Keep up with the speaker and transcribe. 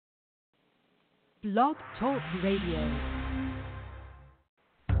Blog Talk Radio.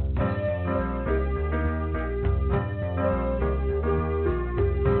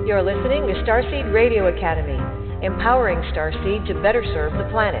 You're listening to Starseed Radio Academy, empowering Starseed to better serve the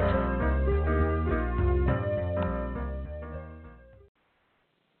planet.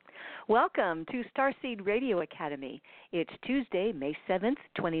 Welcome to Starseed Radio Academy. It's Tuesday, May 7th,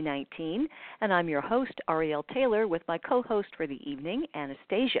 2019, and I'm your host, Ariel Taylor, with my co-host for the evening,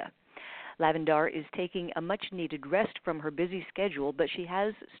 Anastasia. Lavendar is taking a much-needed rest from her busy schedule, but she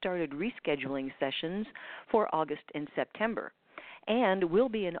has started rescheduling sessions for August and September. And we'll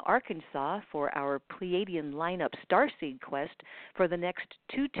be in Arkansas for our Pleiadian lineup Starseed Quest for the next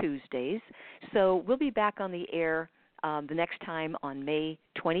 2 Tuesdays. So we'll be back on the air the next time on May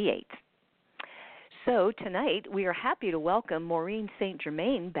 28th. So tonight we are happy to welcome Maureen St.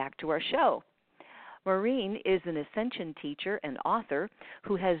 Germain back to our show. Maureen is an ascension teacher and author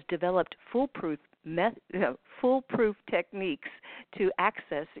who has developed foolproof techniques to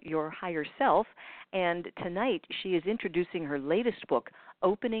access your higher self, and tonight she is introducing her latest book,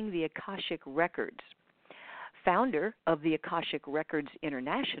 Opening the Akashic Records. Founder of the Akashic Records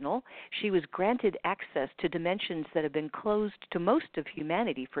International, she was granted access to dimensions that have been closed to most of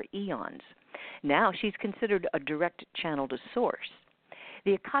humanity for eons. Now she's considered a direct channel to source.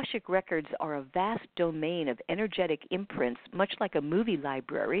 The Akashic Records are a vast domain of energetic imprints, much like a movie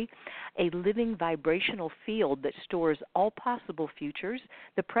library, a living vibrational field that stores all possible futures,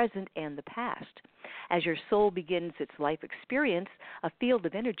 the present, and the past. As your soul begins its life experience, a field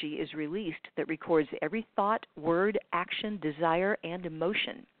of energy is released that records every thought, word, action, desire, and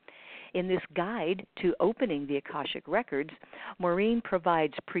emotion. In this guide to opening the Akashic Records, Maureen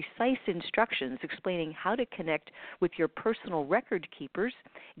provides precise instructions explaining how to connect with your personal record keepers,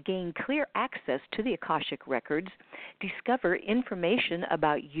 gain clear access to the Akashic Records, discover information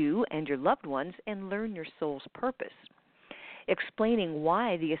about you and your loved ones, and learn your soul's purpose. Explaining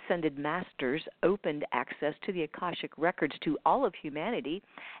why the Ascended Masters opened access to the Akashic Records to all of humanity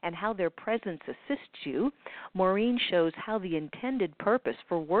and how their presence assists you, Maureen shows how the intended purpose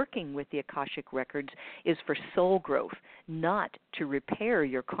for working with the Akashic Records is for soul growth, not to repair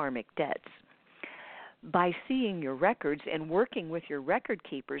your karmic debts. By seeing your records and working with your record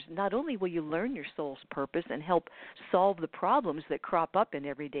keepers, not only will you learn your soul's purpose and help solve the problems that crop up in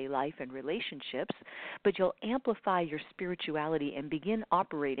everyday life and relationships, but you'll amplify your spirituality and begin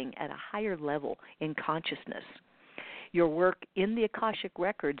operating at a higher level in consciousness. Your work in the Akashic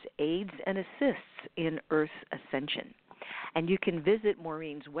Records aids and assists in Earth's ascension. And you can visit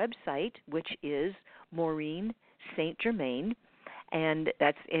Maureen's website, which is Maureen St. Germain, and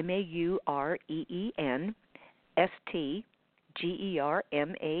that's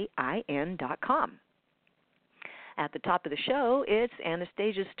MaureenStGermain.com. At the top of the show, it's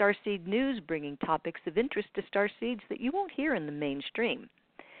Anastasia's Starseed News, bringing topics of interest to starseeds that you won't hear in the mainstream.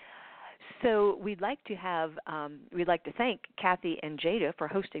 So we'd like to thank Kathy and Jada for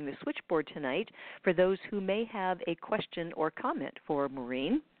hosting the switchboard tonight. For those who may have a question or comment for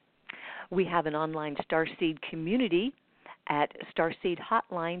Maureen, we have an online Starseed community at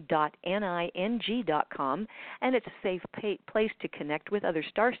starseedhotline.ning.com, and it's a safe place to connect with other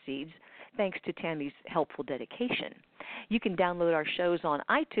starseeds thanks to Tammy's helpful dedication. You can download our shows on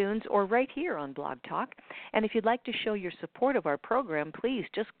iTunes or right here on Blog Talk, and if you'd like to show your support of our program, please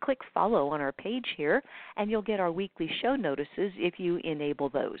just click follow on our page here, and you'll get our weekly show notices if you enable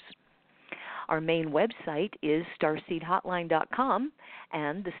those. Our main website is starseedhotline.com,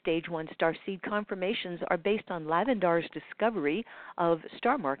 and the Stage 1 Starseed confirmations are based on Lavendar's discovery of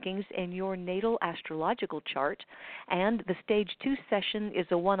star markings in your natal astrological chart, and the Stage 2 session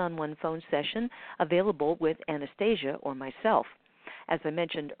is a one-on-one phone session available with Anastasia or myself. As I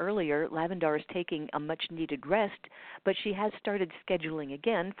mentioned earlier, Lavendar is taking a much-needed rest, but she has started scheduling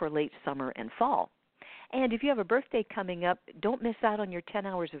again for late summer and fall. And if you have a birthday coming up, don't miss out on your 10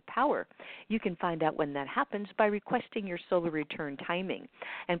 hours of power. You can find out when that happens by requesting your solar return timing.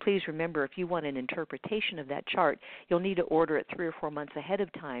 And please remember, if you want an interpretation of that chart, you'll need to order it 3 or 4 months ahead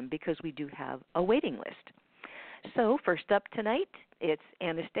of time because we do have a waiting list. So first up tonight, it's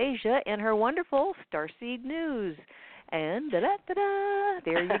Anastasia and her wonderful Starseed News. And da-da-da-da,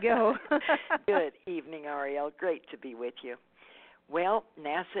 there you go. Good evening, Ariel. Great to be with you. Well,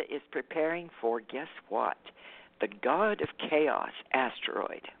 NASA is preparing for, guess what? The God of Chaos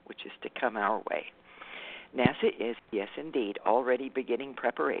asteroid, which is to come our way. NASA is, yes indeed, already beginning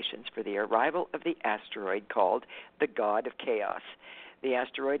preparations for the arrival of the asteroid called the God of Chaos. The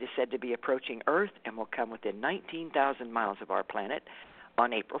asteroid is said to be approaching Earth and will come within 19,000 miles of our planet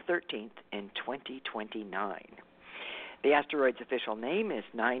on April 13th in 2029. The asteroid's official name is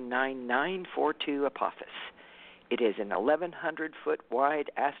 99942 Apophis. It is an 1,100-foot wide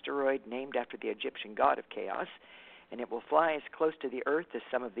asteroid named after the Egyptian god of chaos, and it will fly as close to the Earth as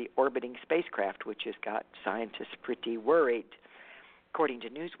some of the orbiting spacecraft, which has got scientists pretty worried. According to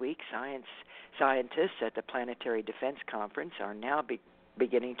Newsweek, scientists at the Planetary Defense Conference are now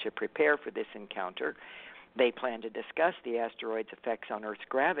beginning to prepare for this encounter. They plan to discuss the asteroid's effects on Earth's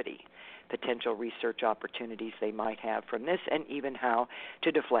gravity, potential research opportunities they might have from this, and even how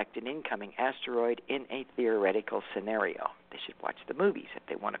to deflect an incoming asteroid in a theoretical scenario. They should watch the movies if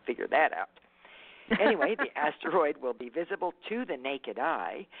they want to figure that out. Anyway, the asteroid will be visible to the naked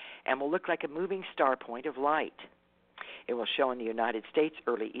eye and will look like a moving star point of light. It will show in the United States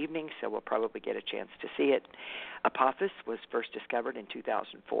early evening, so we'll probably get a chance to see it. Apophis was first discovered in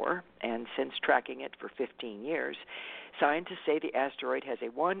 2004, and since tracking it for 15 years, scientists say the asteroid has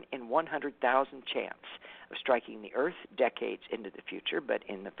a 1 in 100,000 chance of striking the Earth decades into the future, but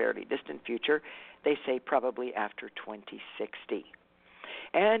in the fairly distant future, they say probably after 2060.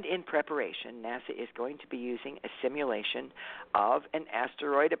 And in preparation, NASA is going to be using a simulation of an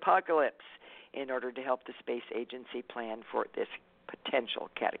asteroid apocalypse in order to help the space agency plan for this potential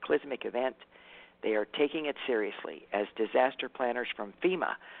cataclysmic event. They are taking it seriously, as disaster planners from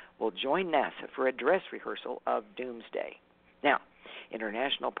FEMA will join NASA for a dress rehearsal of Doomsday. Now,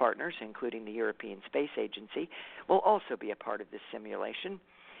 international partners, including the European Space Agency, will also be a part of this simulation.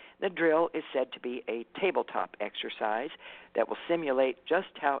 The drill is said to be a tabletop exercise that will simulate just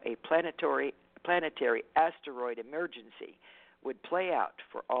how a planetary asteroid emergency would play out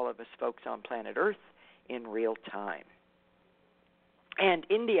for all of us folks on planet Earth in real time. And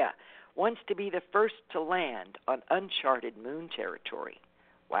India wants to be the first to land on uncharted moon territory.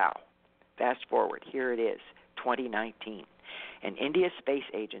 Wow. Fast forward, here it is, 2019. And India's space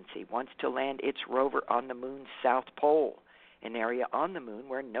agency wants to land its rover on the moon's south pole, an area on the moon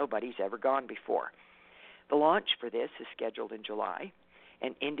where nobody's ever gone before. The launch for this is scheduled in July,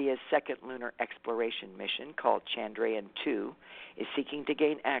 and India's second lunar exploration mission, called Chandrayaan-2, is seeking to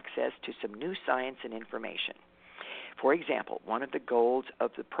gain access to some new science and information. For example, one of the goals of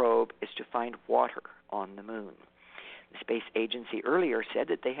the probe is to find water on the moon. The space agency earlier said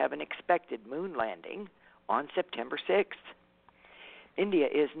that they have an expected moon landing on September 6th. India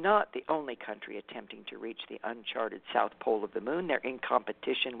is not the only country attempting to reach the uncharted south pole of the moon. They're in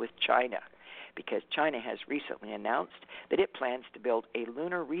competition with China, because China has recently announced that it plans to build a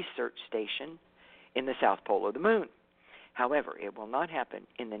lunar research station in the south pole of the moon. However, it will not happen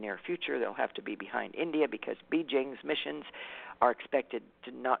in the near future. They'll have to be behind India because Beijing's missions are expected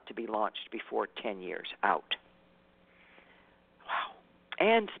not to be launched before 10 years out. Wow.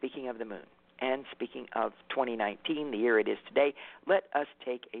 And speaking of the moon, and speaking of 2019, the year it is today, let us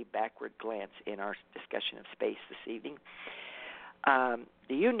take a backward glance in our discussion of space this evening.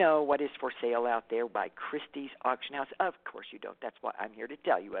 Do you know what is for sale out there by Christie's Auction House? Of course you don't. That's why I'm here to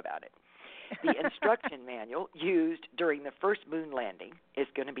tell you about it. The instruction manual used during the first moon landing is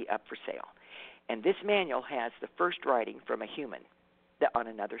going to be up for sale. And this manual has the first writing from a human on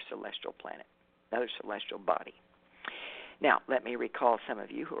another celestial planet, another celestial body. Now, let me recall some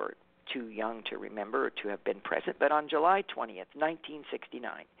of you who are too young to remember or to have been present, but on July 20th,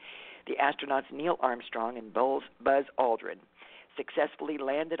 1969, the astronauts Neil Armstrong and Buzz Aldrin successfully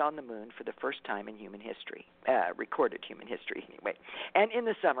landed on the moon for the first time in human history, recorded human history anyway. And in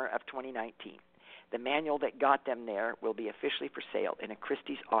the summer of 2019, the manual that got them there will be officially for sale in a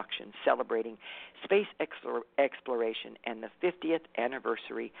Christie's auction celebrating space exploration and the 50th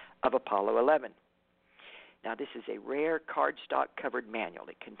anniversary of Apollo 11. Now, this is a rare cardstock-covered manual.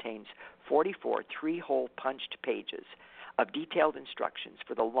 It contains 44 three-hole punched pages of detailed instructions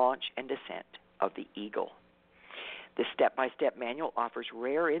for the launch and descent of the Eagle. This step-by-step manual offers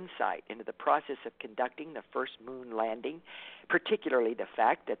rare insight into the process of conducting the first moon landing, particularly the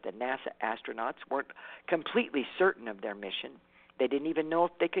fact that the NASA astronauts weren't completely certain of their mission. They didn't even know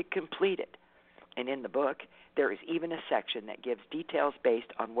if they could complete it. And in the book, there is even a section that gives details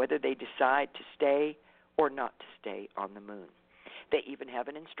based on whether they decide to stay or not to stay on the moon. They even have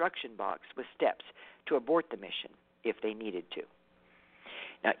an instruction box with steps to abort the mission if they needed to.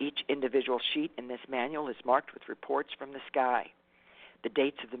 Now, each individual sheet in this manual is marked with reports from the sky, the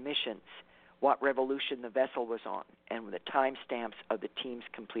dates of the missions, what revolution the vessel was on, and the timestamps of the team's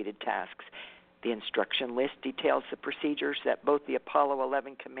completed tasks. The instruction list details the procedures that both the Apollo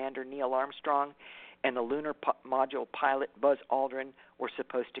 11 commander Neil Armstrong and the lunar module pilot Buzz Aldrin were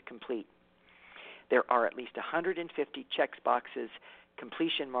supposed to complete. There are at least 150 checkboxes,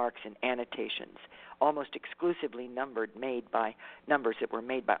 completion marks, and annotations, almost exclusively numbers that were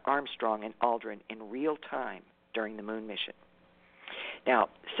made by Armstrong and Aldrin in real time during the moon mission. Now,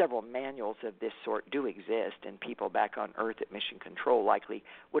 several manuals of this sort do exist, and people back on Earth at Mission Control likely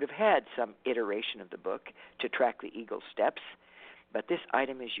would have had some iteration of the book to track the Eagle's steps, but this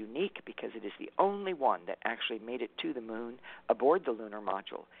item is unique because it is the only one that actually made it to the moon aboard the lunar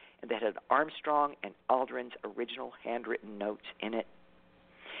module, and that had Armstrong and Aldrin's original handwritten notes in it.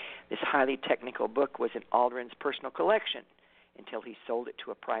 This highly technical book was in Aldrin's personal collection until he sold it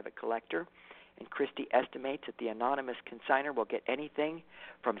to a private collector, and Christie estimates that the anonymous consigner will get anything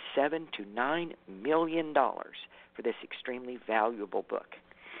from $7 to $9 million for this extremely valuable book.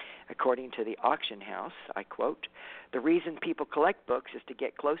 According to the auction house, I quote, "The reason people collect books is to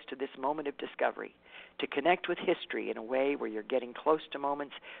get close to this moment of discovery, to connect with history in a way where you're getting close to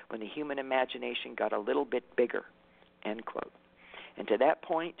moments when the human imagination got a little bit bigger," end quote. And to that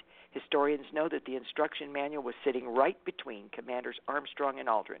point, historians know that the instruction manual was sitting right between Commanders Armstrong and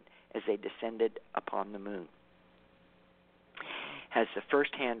Aldrin as they descended upon the moon. Has the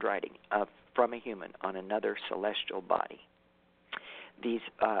first handwriting from a human on another celestial body. These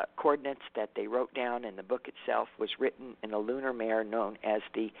coordinates that they wrote down in the book itself was written in a lunar mare known as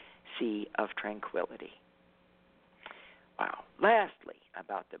the Sea of Tranquility. Wow. Lastly,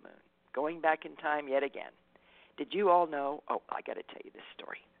 about the moon, going back in time yet again, did you all know, I got to tell you this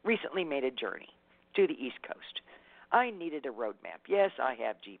story, recently made a journey to the East Coast. I needed a road map. Yes, I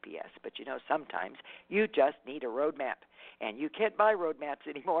have GPS, but sometimes you just need a road map. And you can't buy road maps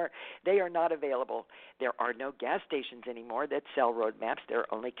anymore. They are not available. There are no gas stations anymore that sell road maps. There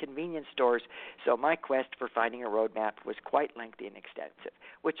are only convenience stores. So my quest for finding a road map was quite lengthy and extensive,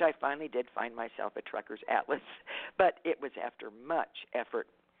 which I finally did find myself a Trucker's Atlas, but it was after much effort.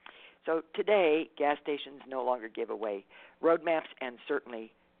 So today, gas stations no longer give away road maps, and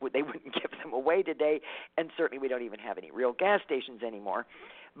certainly they wouldn't give them away today, and certainly we don't even have any real gas stations anymore.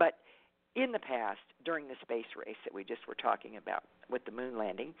 But in the past, during the space race that we just were talking about with the moon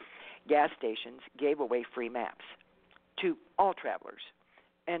landing, gas stations gave away free maps to all travelers.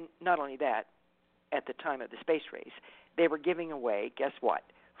 And not only that, at the time of the space race, they were giving away, guess what,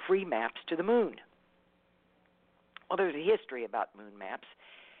 free maps to the moon. Well, there's a history about moon maps.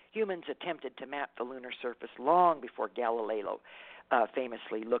 Humans attempted to map the lunar surface long before Galileo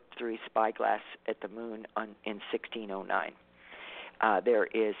famously looked through his spyglass at the moon in 1609. There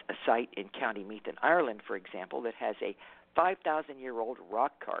is a site in County Meath in Ireland, for example, that has a 5,000-year-old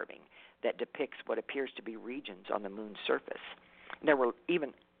rock carving that depicts what appears to be regions on the moon's surface. And there were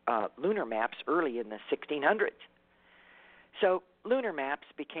even lunar maps early in the 1600s. So lunar maps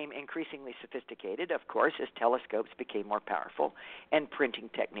became increasingly sophisticated, of course, as telescopes became more powerful and printing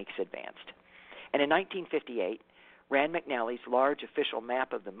techniques advanced. And in 1958, Rand McNally's large official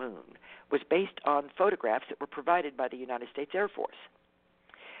map of the moon was based on photographs that were provided by the United States Air Force.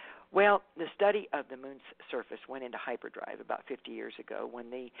 Well, the study of the moon's surface went into hyperdrive about 50 years ago when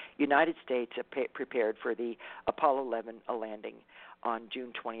the United States prepared for the Apollo 11 landing on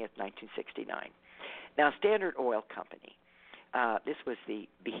June 20th, 1969. Now, Standard Oil Company, this was the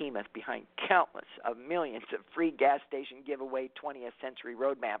behemoth behind countless of millions of free gas station giveaway 20th century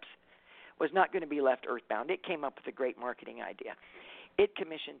road maps, was not going to be left earthbound. It came up with a great marketing idea. It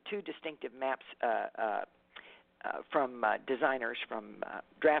commissioned two distinctive maps from designers, from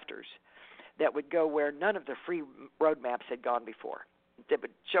drafters, that would go where none of the free road maps had gone before. That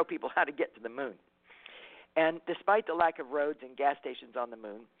would show people how to get to the moon. And despite the lack of roads and gas stations on the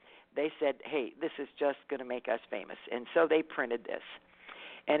moon, they said, hey, this is just going to make us famous. And so they printed this.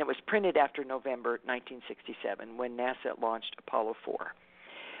 And it was printed after November 1967 when NASA launched Apollo 4.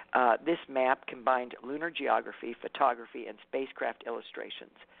 This map combined lunar geography, photography, and spacecraft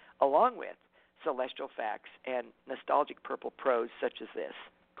illustrations, along with celestial facts and nostalgic purple prose such as this,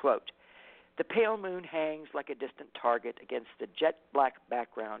 quote, "The pale moon hangs like a distant target against the jet black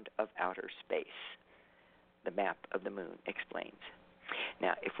background of outer space." The map of the moon explains.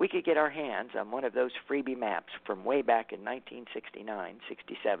 Now, if we could get our hands on one of those freebie maps from way back in 1969,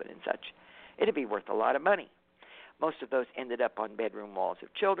 67 and such, it'd be worth a lot of money. Most of those ended up on bedroom walls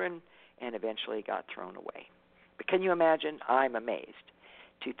of children and eventually got thrown away. But can you imagine? I'm amazed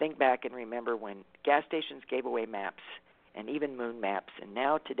to think back and remember when gas stations gave away maps and even moon maps, and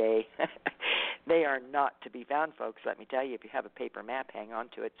now today they are not to be found, folks. Let me tell you, if you have a paper map, hang on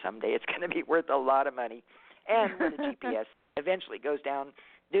to it. Someday it's going to be worth a lot of money. And when the GPS eventually goes down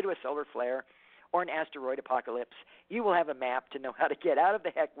due to a solar flare or an asteroid apocalypse, you will have a map to know how to get out of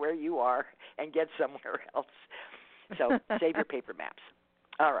the heck where you are and get somewhere else. So save your paper maps.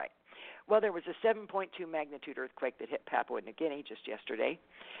 All right. Well, there was a 7.2 magnitude earthquake that hit Papua New Guinea just yesterday.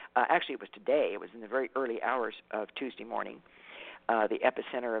 Actually, it was today. It was in the very early hours of Tuesday morning. The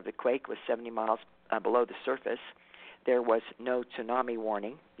epicenter of the quake was 70 miles below the surface. There was no tsunami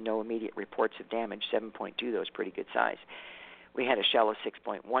warning, no immediate reports of damage. 7.2, that was pretty good size. We had a shallow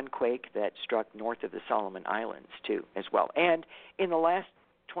 6.1 quake that struck north of the Solomon Islands, too, as well. And in the last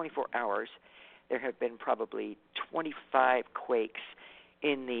 24 hours, there have been probably 25 quakes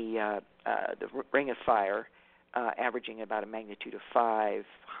in the Ring of Fire, averaging about a magnitude of 5,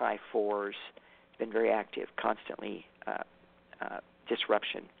 high 4s. It's been very active, constantly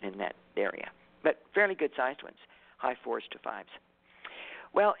disruption in that area. But fairly good-sized ones, high 4s to 5s.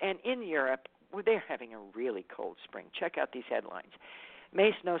 Well, and in Europe, they're having a really cold spring. Check out these headlines.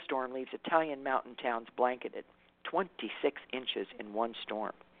 May snowstorm leaves Italian mountain towns blanketed. 26 inches in one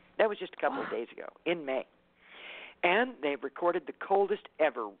storm. That was just a couple of days ago, in May. And they've recorded the coldest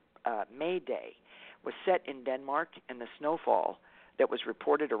ever May Day was set in Denmark, and the snowfall that was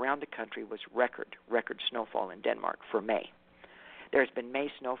reported around the country was record snowfall in Denmark for May. There's been May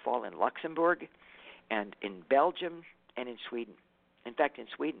snowfall in Luxembourg and in Belgium and in Sweden. In fact, in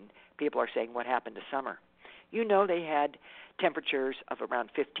Sweden, people are saying, what happened to summer? You know, they had temperatures of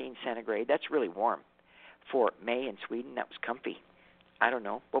around 15 centigrade. That's really warm. For May in Sweden, that was comfy. I don't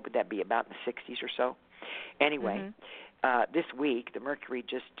know. What would that be, about in the 60s or so? Anyway, this week, the mercury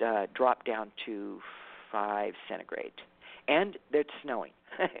just dropped down to 5 centigrade. And it's snowing.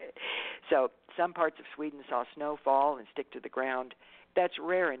 So some parts of Sweden saw snow fall and stick to the ground. That's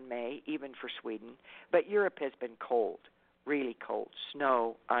rare in May, even for Sweden. But Europe has been cold, really cold.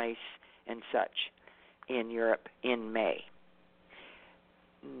 Snow, ice, and such in Europe in May.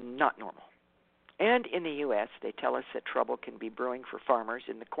 Not normal. And in the U.S., they tell us that trouble can be brewing for farmers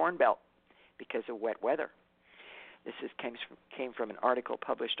in the Corn Belt because of wet weather. This came from an article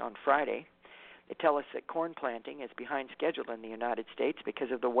published on Friday. They tell us that corn planting is behind schedule in the United States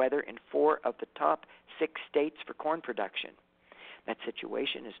because of the weather in 4 of the top 6 states for corn production. That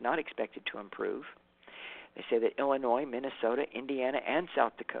situation is not expected to improve. They say that Illinois, Minnesota, Indiana, and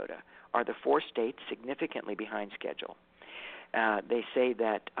South Dakota are the 4 states significantly behind schedule. They say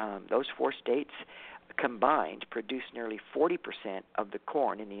that those 4 states combined produce nearly 40% of the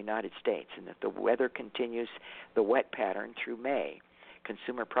corn in the United States, and that the weather continues the wet pattern through May.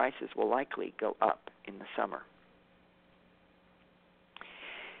 Consumer prices will likely go up in the summer.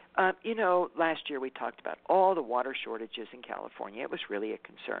 Last year we talked about all the water shortages in California. It was really a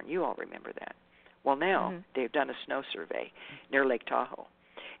concern. You all remember that. Well, now they've done a snow survey near Lake Tahoe.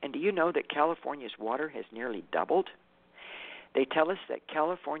 And do you know that California's water has nearly doubled? They tell us that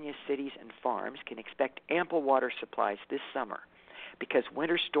California cities and farms can expect ample water supplies this summer because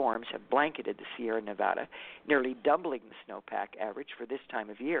winter storms have blanketed the Sierra Nevada, nearly doubling the snowpack average for this time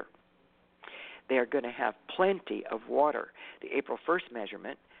of year. They are going to have plenty of water. The April 1st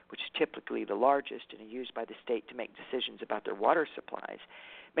measurement, which is typically the largest and is used by the state to make decisions about their water supplies,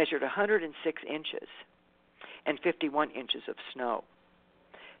 measured 106 inches and 51 inches of snow.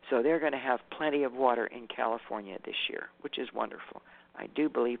 So they're going to have plenty of water in California this year, which is wonderful. I do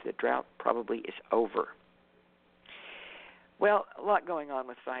believe the drought probably is over. Well, a lot going on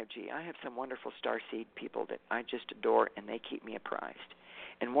with 5G. I have some wonderful starseed people that I just adore, and they keep me apprised.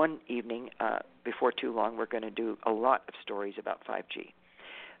 And one evening, before too long, we're going to do a lot of stories about 5G.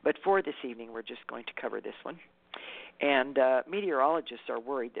 But for this evening, we're just going to cover this one. And meteorologists are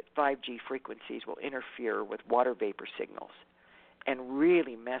worried that 5G frequencies will interfere with water vapor signals and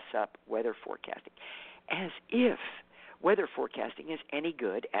really mess up weather forecasting, as if weather forecasting is any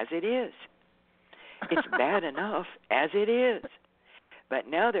good as it is. It's bad enough as it is. But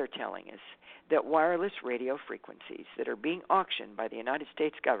now they're telling us that wireless radio frequencies that are being auctioned by the United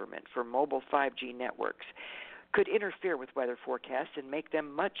States government for mobile 5G networks could interfere with weather forecasts and make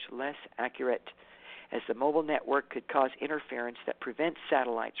them much less accurate, as the mobile network could cause interference that prevents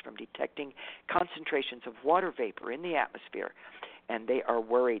satellites from detecting concentrations of water vapor in the atmosphere. And they are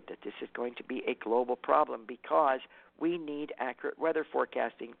worried that this is going to be a global problem because we need accurate weather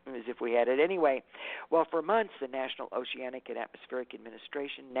forecasting, as if we had it anyway. Well, for months, the National Oceanic and Atmospheric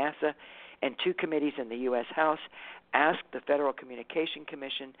Administration, NASA, and 2 committees in the U.S. House asked the Federal Communication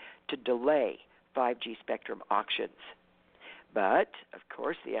Commission to delay 5G spectrum auctions. But, of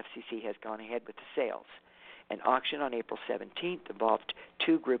course, the FCC has gone ahead with the sales. An auction on April 17th involved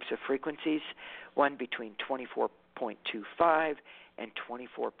 2 groups of frequencies, one between 24.25 and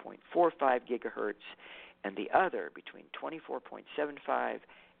 24.45 gigahertz, and the other between 24.75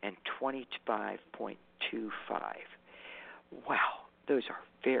 and 25.25. Wow, those are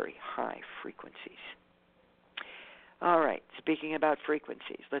very high frequencies. All right, speaking about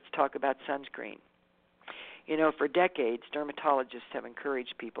frequencies, let's talk about sunscreen. You know, for decades, dermatologists have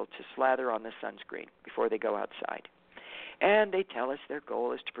encouraged people to slather on the sunscreen before they go outside. And they tell us their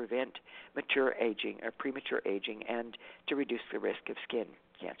goal is to prevent mature aging or premature aging and to reduce the risk of skin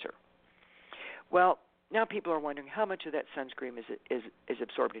cancer. Well, now people are wondering how much of that sunscreen is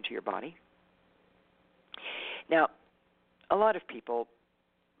absorbed into your body. Now, a lot of people,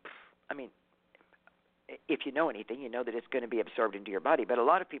 I mean, if you know anything, you know that it's going to be absorbed into your body, but a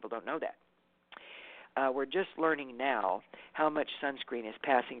lot of people don't know that. We're just learning now how much sunscreen is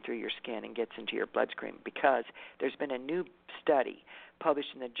passing through your skin and gets into your bloodstream because there's been a new study published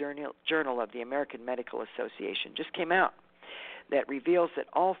in the Journal of the American Medical Association, just came out, that reveals that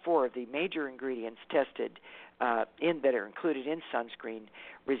all 4 of the major ingredients tested that are included in sunscreen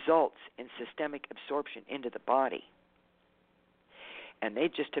results in systemic absorption into the body. And they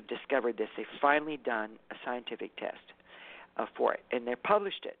just have discovered this. They've finally done a scientific test for it, and they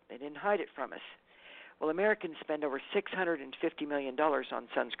published it. They didn't hide it from us. Well, Americans spend over $650 million on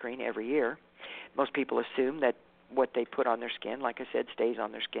sunscreen every year. Most people assume that what they put on their skin, like I said, stays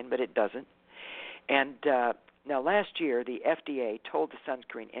on their skin, but it doesn't. And now last year, the FDA told the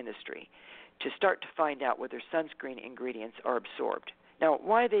sunscreen industry to start to find out whether sunscreen ingredients are absorbed. Now,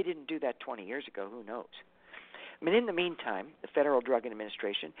 why they didn't do that 20 years ago, who knows? I mean, in the meantime, the Federal Drug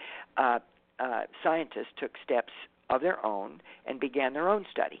Administration, scientists took steps of their own and began their own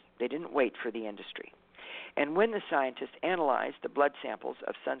study. They didn't wait for the industry. And when the scientists analyzed the blood samples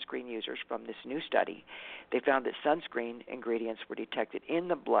of sunscreen users from this new study, they found that sunscreen ingredients were detected in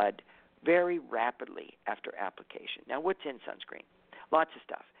the blood very rapidly after application. Now, what's in sunscreen? Lots of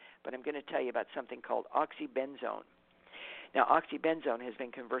stuff, but I'm going to tell you about something called oxybenzone. Now, oxybenzone has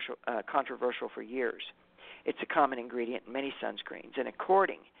been controversial for years. It's a common ingredient in many sunscreens, and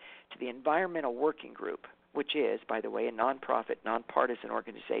according to the Environmental Working Group, which is, by the way, a nonprofit, nonpartisan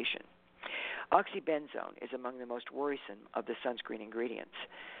organization, oxybenzone is among the most worrisome of the sunscreen ingredients.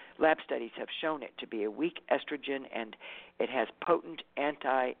 Lab studies have shown it to be a weak estrogen, and it has potent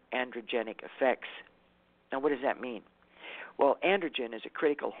anti-androgenic effects. Now, what does that mean? Well, androgen is a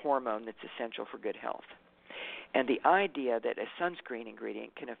critical hormone that's essential for good health. And the idea that a sunscreen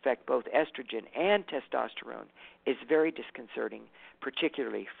ingredient can affect both estrogen and testosterone is very disconcerting,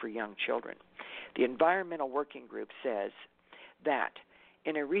 particularly for young children. The Environmental Working Group says that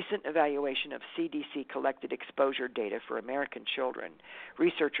in a recent evaluation of CDC-collected exposure data for American children,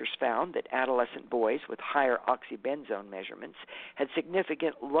 researchers found that adolescent boys with higher oxybenzone measurements had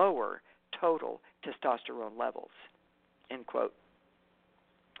significant lower total testosterone levels, end quote.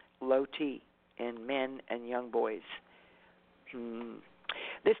 Low T in men and young boys.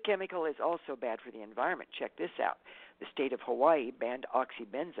 This chemical is also bad for the environment. Check this out. The state of Hawaii banned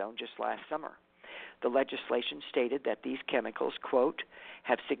oxybenzone just last summer. The legislation stated that these chemicals, quote,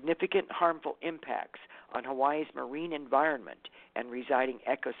 have significant harmful impacts on Hawaii's marine environment and residing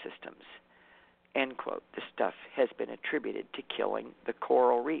ecosystems, end quote. This stuff has been attributed to killing the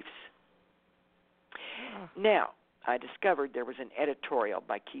coral reefs. Now, I discovered there was an editorial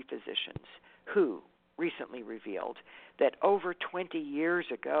by key physicians who recently revealed that over 20 years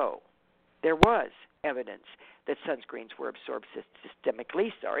ago, there was evidence that sunscreens were absorbed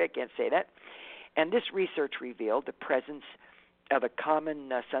systemically. Sorry, I can't say that. And this research revealed the presence of a common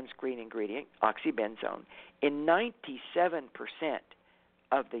sunscreen ingredient, oxybenzone, in 97%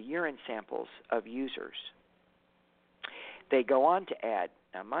 of the urine samples of users. They go on to add,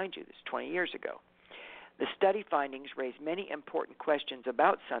 now mind you, this is 20 years ago, the study findings raise many important questions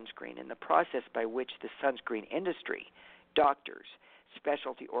about sunscreen and the process by which the sunscreen industry, doctors,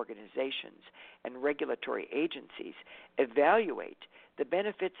 specialty organizations, and regulatory agencies evaluate the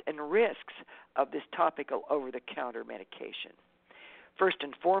benefits and risks of this topical over-the-counter medication. First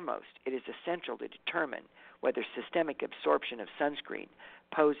and foremost, it is essential to determine whether systemic absorption of sunscreen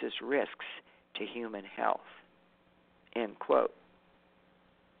poses risks to human health, end quote.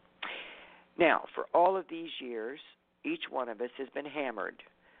 Now, for all of these years, each one of us has been hammered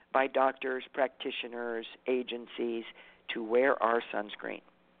by doctors, practitioners, agencies to wear our sunscreen.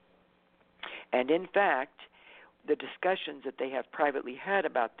 And in fact, the discussions that they have privately had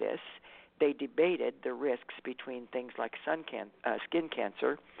about this, they debated the risks between things like skin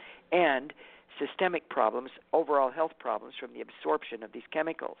cancer and systemic problems, overall health problems from the absorption of these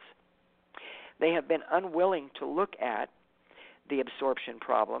chemicals. They have been unwilling to look at the absorption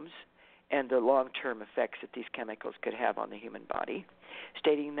problems and the long-term effects that these chemicals could have on the human body,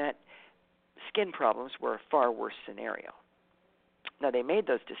 stating that skin problems were a far worse scenario. Now, they made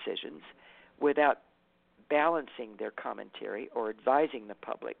those decisions without balancing their commentary or advising the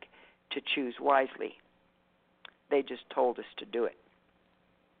public to choose wisely. They just told us to do it.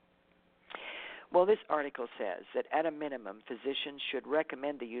 Well, this article says that at a minimum, physicians should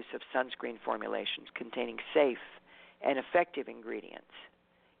recommend the use of sunscreen formulations containing safe and effective ingredients.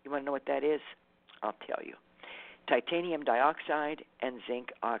 You want to know what that is? I'll tell you. Titanium dioxide and zinc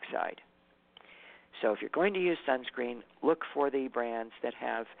oxide. So if you're going to use sunscreen, look for the brands that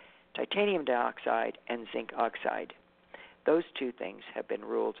have titanium dioxide and zinc oxide. Those two things have been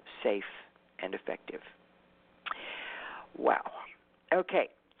ruled safe and effective. Wow. Okay,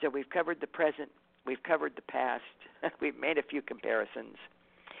 so we've covered the present, we've covered the past, we've made a few comparisons,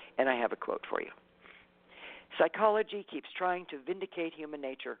 and I have a quote for you. Psychology keeps trying to vindicate human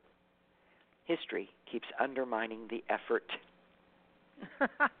nature. History keeps undermining the effort.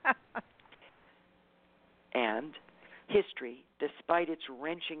 And history, despite its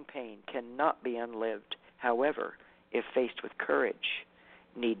wrenching pain, cannot be unlived. However, if faced with courage,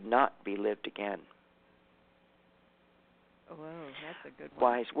 need not be lived again. Whoa, that's a good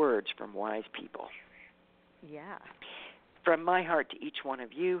one. Wise words from wise people. Yeah. From my heart to each one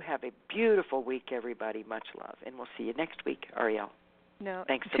of you, have a beautiful week, everybody. Much love. And we'll see you next week, Ariel. No,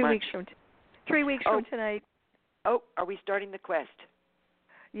 thanks so 2 much. weeks from 3 weeks from tonight. Oh, are we starting the quest?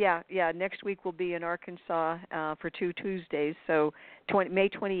 Yeah. Next week we'll be in Arkansas for 2 Tuesdays, so May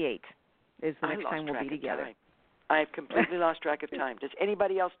 28th is the next time we'll be together. Time. I've completely lost track of time. Does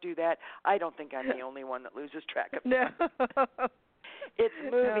anybody else do that? I don't think I'm the only one that loses track of time. No. It's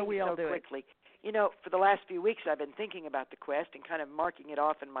moving we all so do quickly. It. You know, for the last few weeks I've been thinking about the quest and kind of marking it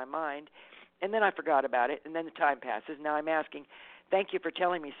off in my mind, and then I forgot about it, and then the time passes. Now I'm asking, thank you for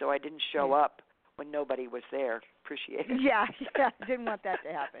telling me so I didn't show up when nobody was there. Appreciate it. Yeah, didn't want that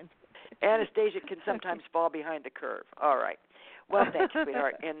to happen. Anastasia can sometimes fall behind the curve. All right. Well, thanks,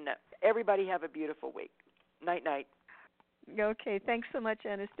 sweetheart. And everybody have a beautiful week. Night, night. Okay, thanks so much,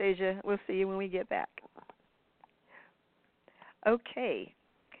 Anastasia. We'll see you when we get back. Okay,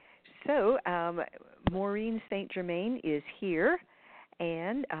 so Maureen St. Germain is here,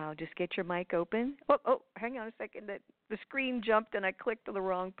 and I'll just get your mic open. Oh, hang on a second. The screen jumped, and I clicked to the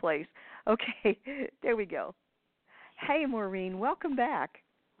wrong place. Okay, there we go. Hey, Maureen, welcome back.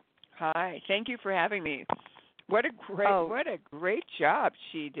 Hi, thank you for having me. What a great job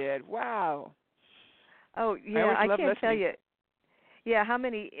she did. Wow. Oh, yeah, I can't listening. tell you. Yeah, how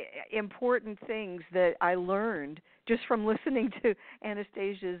many important things that I learned just from listening to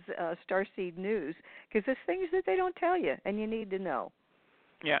Anastasia's Starseed News, because there's things that they don't tell you, and you need to know.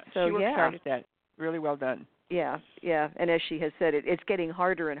 Yeah, so, she worked hard at that. Really well done. Yeah, and as she has said, it's getting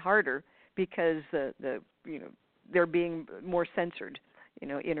harder and harder because they're being more censored,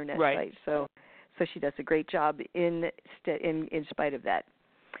 internet sites. So she does a great job in spite of that.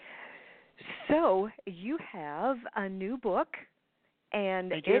 So you have a new book,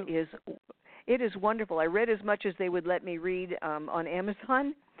 and it is wonderful. I read as much as they would let me read on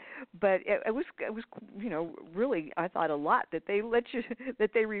Amazon, but it was really, I thought, a lot that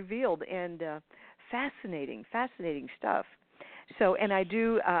they revealed, and fascinating stuff. So, and I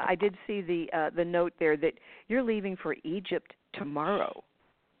did see the note there that you're leaving for Egypt tomorrow.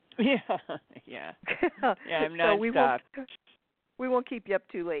 Yeah. I'm not stopped. We won't keep you up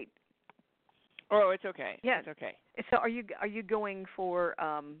too late. Oh, it's okay. Yeah. It's okay. So are you going for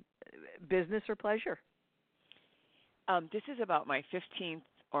business or pleasure? This is about my 15th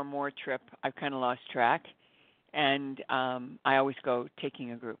or more trip. I've kind of lost track, and I always go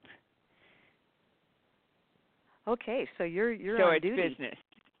taking a group. Okay, so you're so on it's duty. Business.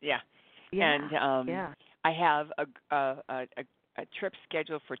 Yeah. And I have a trip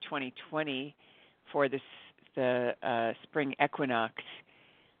scheduled for 2020 for the spring equinox.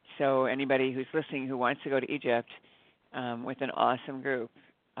 So anybody who's listening who wants to go to Egypt with an awesome group,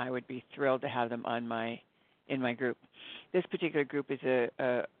 I would be thrilled to have them in my group. This particular group is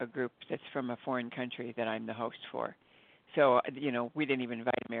a group that's from a foreign country that I'm the host for. So, we didn't even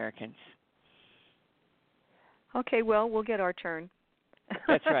invite Americans. Okay, well, we'll get our turn.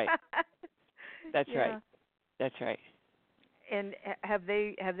 That's right. That's right. And have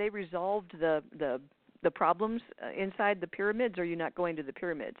they resolved the problems inside the pyramids, or are you not going to the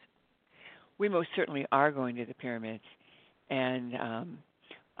pyramids? We most certainly are going to the pyramids, and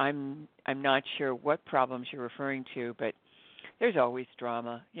I'm not sure what problems you're referring to, but there's always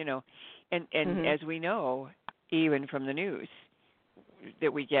drama, and mm-hmm. as we know, even from the news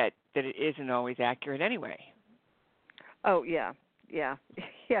that we get, that it isn't always accurate anyway. Oh yeah.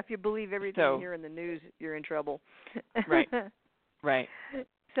 If you believe everything you hear in the news, you're in trouble. Right.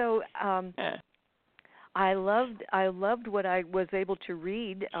 So I loved what I was able to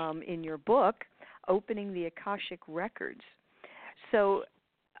read in your book, Opening the Akashic Records. So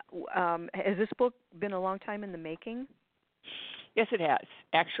has this book been a long time in the making? Yes, it has.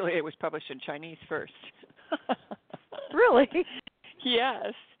 Actually, it was published in Chinese first. Really?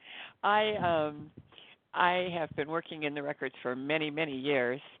 Yes. I have been working in the records for many, many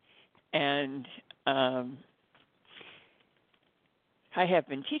years, and I have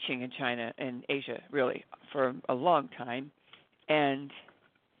been teaching in China and Asia, really, for a long time. And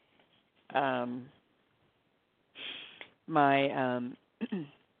my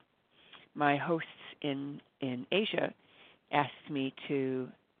my hosts in Asia asked me to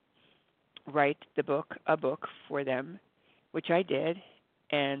write a book for them, which I did.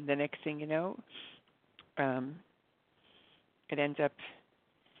 And the next thing you know, it ends up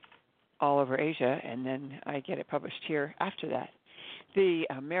all over Asia, and then I get it published here after that. The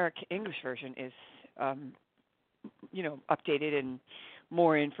American English version is, updated and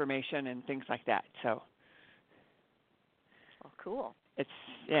more information and things like that. So, well, cool. It's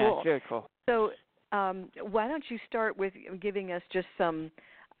cool. It's very cool. So, why don't you start with giving us just some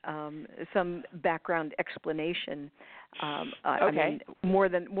background explanation? Okay. I mean, more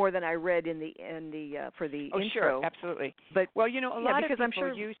than I read in the for the intro. Sure, absolutely. But well, a lot of people I'm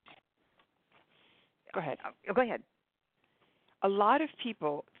sure use. Go ahead. Go ahead. A lot of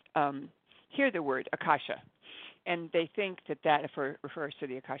people hear the word Akasha, and they think that refers to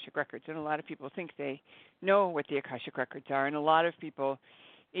the Akashic records. And a lot of people think they know what the Akashic records are. And a lot of people,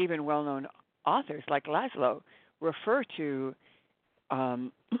 even well-known authors like Laszlo, refer to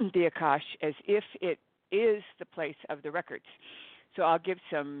the Akash as if it is the place of the records. So I'll give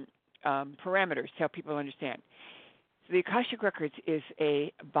some parameters to help people understand. So the Akashic records is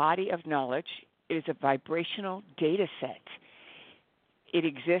a body of knowledge. It is a vibrational data set. It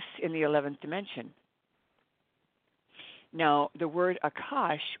exists in the 11th dimension. Now, the word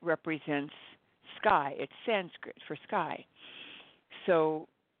Akash represents sky. It's Sanskrit for sky. So,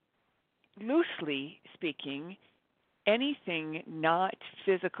 loosely speaking, anything not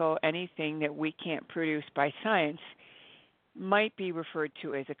physical, anything that we can't produce by science, might be referred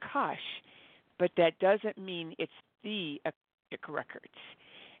to as Akash, but that doesn't mean it's the Akashic records.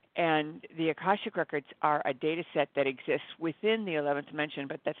 And the Akashic records are a data set that exists within the 11th dimension,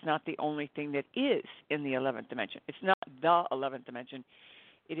 but that's not the only thing that is in the 11th dimension. It's not the 11th dimension.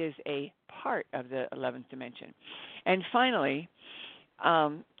 It is a part of the 11th dimension. And finally,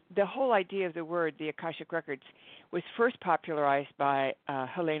 the whole idea of the word, the Akashic records, was first popularized by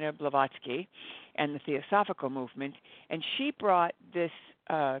Helena Blavatsky and the Theosophical movement, and she brought this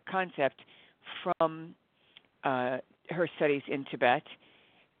concept from her studies in Tibet.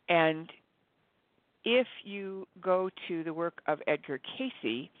 And if you go to the work of Edgar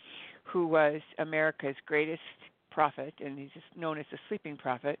Cayce, who was America's greatest prophet, and he's known as the sleeping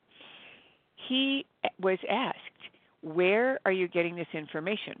prophet, he was asked, where are you getting this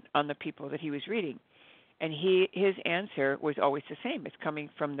information on the people that he was reading? And his answer was always the same. It's coming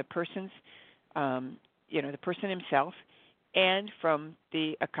from the person's, the person himself, and from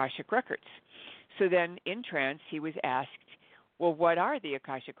the Akashic records. So then, in trance, he was asked, well, what are the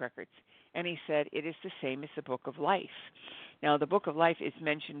Akashic records? And he said, it is the same as the Book of Life. Now, the Book of Life is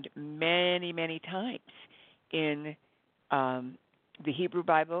mentioned many, many times in the Hebrew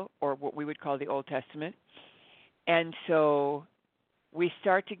Bible, or what we would call the Old Testament. And so we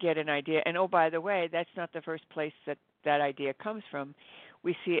start to get an idea. And, oh, by the way, that's not the first place that idea comes from.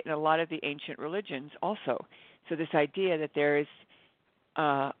 We see it in a lot of the ancient religions also. So this idea that there is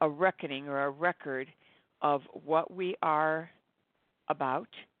a reckoning or a record of what we are about,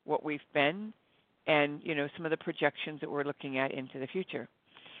 what we've been, and some of the projections that we're looking at into the future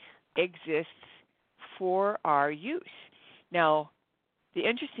exists for our use. Now, the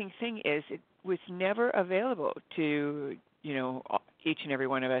interesting thing is it was never available to each and every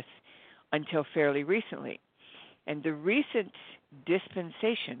one of us until fairly recently. And the recent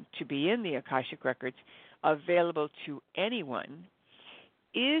dispensation to be in the Akashic records available to anyone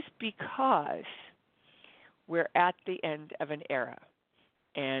is because we're at the end of an era.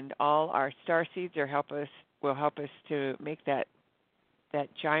 And all our starseeds will help us to make that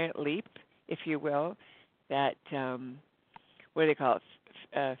giant leap, if you will, that what do they call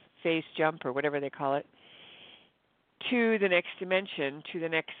it, phase jump or whatever they call it, to the next dimension, to the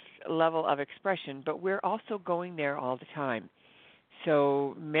next level of expression. But we're also going there all the time.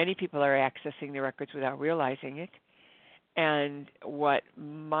 So many people are accessing the records without realizing it. And what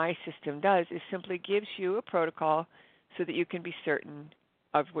my system does is simply gives you a protocol so that you can be certain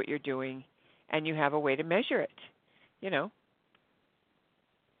of what you're doing, and you have a way to measure it,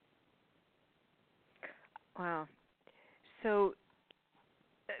 Wow. So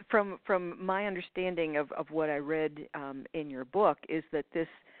from my understanding of what I read in your book is that this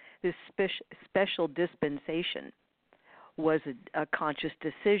special dispensation was a conscious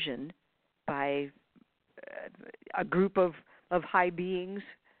decision by a group of high beings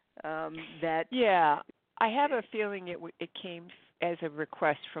that I have a feeling it came as a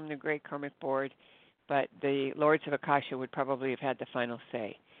request from the Great Karmic Board, but the Lords of Akasha would probably have had the final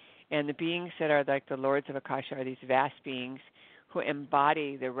say. And the beings that are like the Lords of Akasha are these vast beings who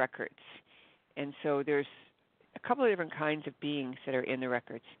embody the records. And so there's a couple of different kinds of beings that are in the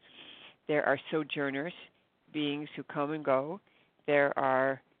records. There are sojourners, beings who come and go. There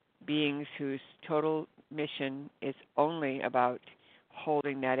are beings whose total mission is only about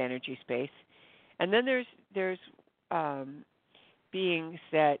holding that energy space. And then there's beings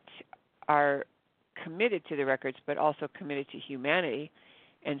that are committed to the records but also committed to humanity,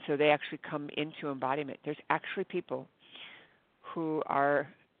 and so they actually come into embodiment. There's actually people who are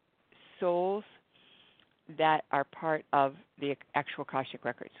souls that are part of the actual Akashic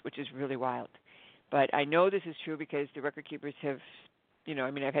records, which is really wild. But I know this is true because the record keepers have,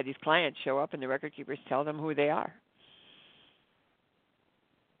 I've had these clients show up and the record keepers tell them who they are.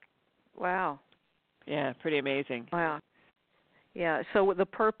 Wow. Yeah, pretty amazing. Wow. Yeah, so the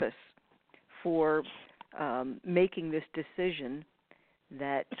purpose for making this decision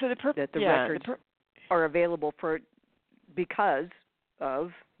that the records are available because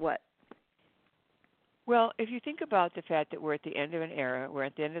of what? Well, if you think about the fact that we're at the end of an era, we're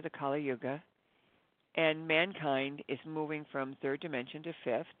at the end of the Kali Yuga, and mankind is moving from third dimension to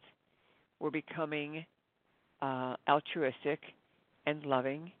fifth, we're becoming altruistic and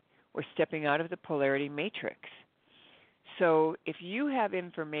loving. We're stepping out of the polarity matrix. So if you have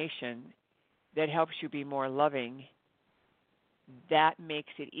information that helps you be more loving, that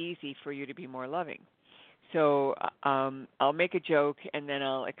makes it easy for you to be more loving. So I'll make a joke and then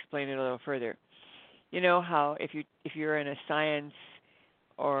I'll explain it a little further. You know how if you're in a science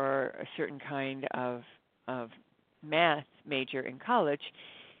or a certain kind of math major in college,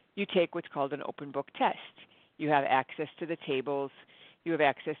 you take what's called an open book test. You have access to the tables, you have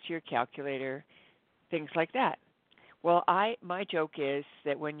access to your calculator, things like that. Well, my joke is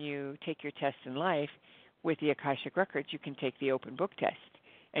that when you take your test in life with the Akashic Records, you can take the open book test,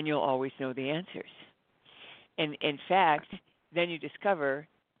 and you'll always know the answers. And in fact, then you discover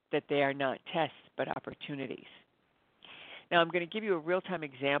that they are not tests but opportunities. Now, I'm going to give you a real-time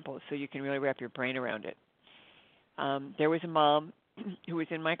example so you can really wrap your brain around it. There was a mom who was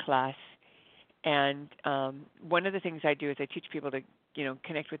in my class, and one of the things I do is I teach people to,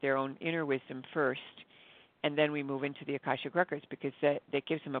 connect with their own inner wisdom first, and then we move into the Akashic Records because that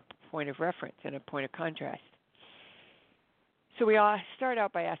gives them a point of reference and a point of contrast. So we all start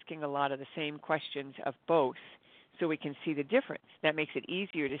out by asking a lot of the same questions of both so we can see the difference. That makes it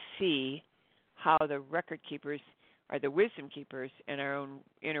easier to see how the record keepers are the wisdom keepers and our own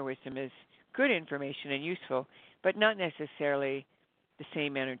inner wisdom is good information and useful, but not necessarily the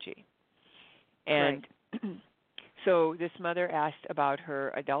same energy. And so this mother asked about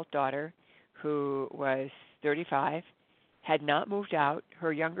her adult daughter who was 35, had not moved out.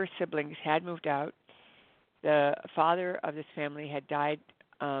 Her younger siblings had moved out. The father of this family had died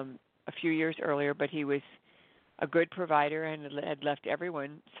a few years earlier, but he was a good provider and had left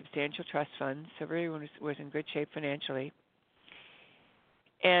everyone substantial trust funds, so everyone was in good shape financially.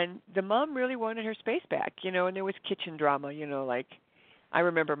 And the mom really wanted her space back, and there was kitchen drama, like I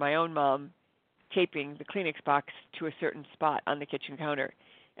remember my own mom taping the Kleenex box to a certain spot on the kitchen counter.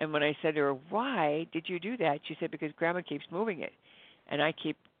 And when I said to her, "Why did you do that?" she said, "Because Grandma keeps moving it, and I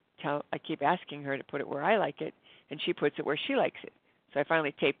keep asking her to put it where I like it, and she puts it where she likes it." So I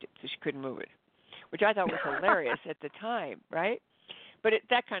finally taped it so she couldn't move it, which I thought was hilarious at the time, right? But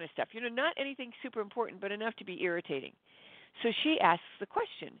that kind of stuff, not anything super important, but enough to be irritating. So she asks the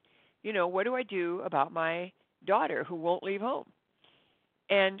question, what do I do about my daughter who won't leave home?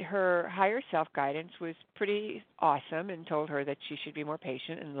 And her higher self-guidance was pretty awesome and told her that she should be more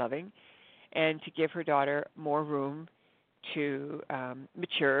patient and loving and to give her daughter more room to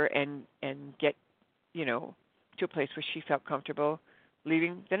mature and get, to a place where she felt comfortable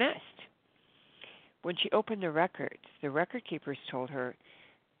leaving the nest. When she opened the records, the record keepers told her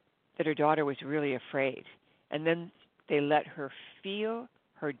that her daughter was really afraid. And then they let her feel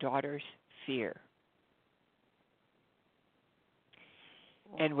her daughter's fear.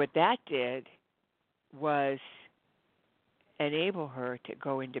 And what that did was enable her to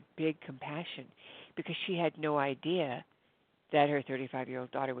go into big compassion because she had no idea that her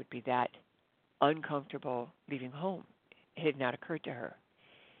 35-year-old daughter would be that uncomfortable leaving home. It had not occurred to her.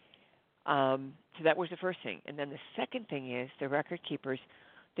 So that was the first thing. And then the second thing is the record keepers,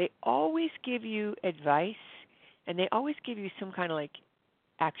 they always give you advice and they always give you some kind of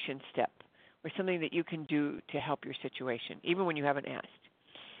action step or something that you can do to help your situation, even when you haven't asked.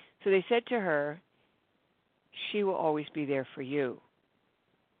 So they said to her, she will always be there for you.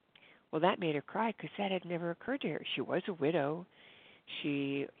 Well, that made her cry because that had never occurred to her. She was a widow.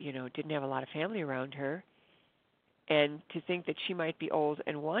 She, didn't have a lot of family around her. And to think that she might be old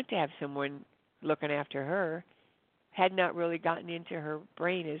and want to have someone looking after her had not really gotten into her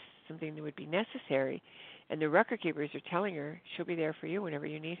brain as something that would be necessary. And the record keepers are telling her she'll be there for you whenever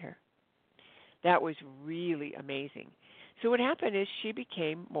you need her. That was really amazing. So what happened is she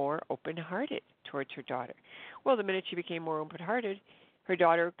became more open-hearted towards her daughter. Well, the minute she became more open-hearted, her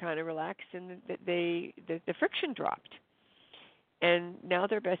daughter kind of relaxed and the friction dropped. And now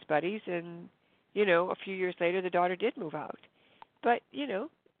they're best buddies, and, a few years later the daughter did move out. But,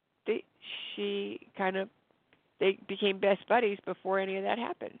 they became best buddies before any of that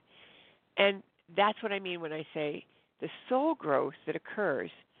happened. And that's what I mean when I say the soul growth that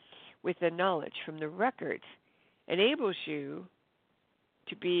occurs with the knowledge from the records enables you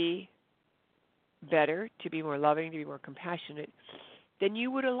to be better, to be more loving, to be more compassionate than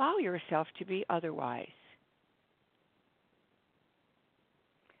you would allow yourself to be otherwise.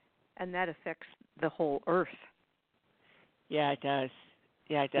 And that affects the whole earth. Yeah, it does.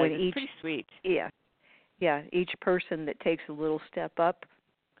 Yeah, it does. It's pretty sweet. Yeah. Yeah, each person that takes a little step up,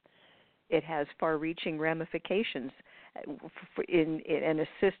 it has far-reaching ramifications and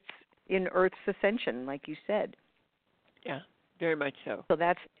assists in Earth's ascension, like you said. Yeah, very much so. So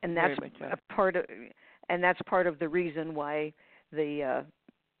that's part of the reason why the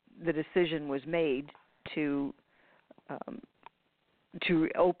decision was made to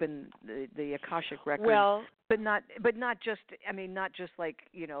open the Akashic records. Well, but not just like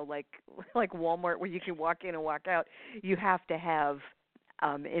Walmart where you can walk in and walk out. You have to have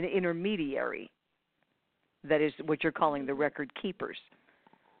an intermediary. That is what you're calling the record keepers.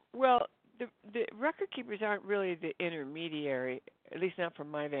 Well, the record keepers aren't really the intermediary, at least not from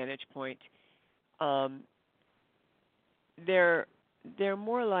my vantage point. They're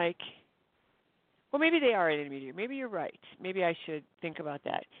more like, well, maybe they are an intermediary. Maybe you're right. Maybe I should think about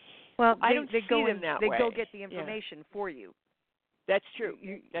that. Well, I don't see them that way. They go get the information for you. That's true.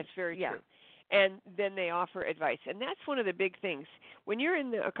 That's very true. And then they offer advice. And that's one of the big things. When you're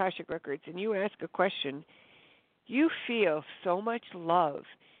in the Akashic Records and you ask a question, you feel so much love.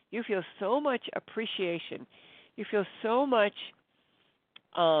 You feel so much appreciation. You feel so much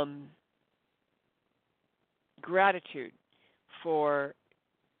gratitude for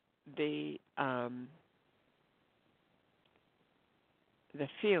the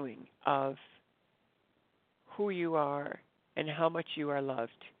feeling of who you are and how much you are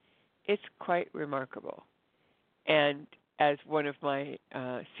loved. It's quite remarkable. And as one of my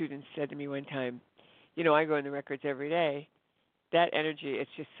students said to me one time, I go in the records every day. That energy,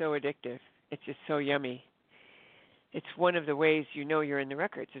 it's just so addictive. It's just so yummy. It's one of the ways you're in the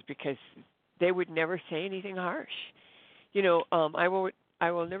records is because they would never say anything harsh. I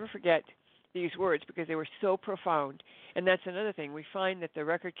will never forget these words because they were so profound. And that's another thing. We find that the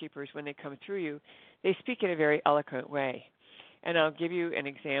record keepers, when they come through you, they speak in a very eloquent way. And I'll give you an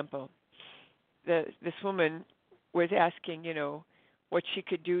example. This woman was asking, what she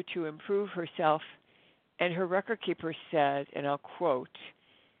could do to improve herself. And her record keeper said, and I'll quote,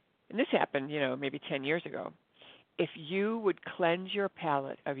 and this happened, maybe 10 years ago, if you would cleanse your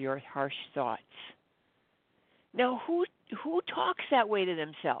palate of your harsh thoughts. Now, who talks that way to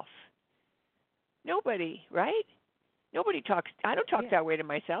themselves? Nobody, right? Nobody talks. I don't talk that way to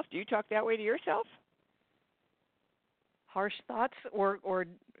myself. Do you talk that way to yourself? Harsh thoughts or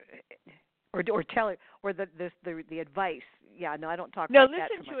tell it or the advice. Yeah, no, I don't talk like that to myself.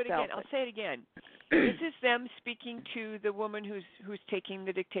 No, listen to it again. I'll say it again. This is them speaking to the woman who's taking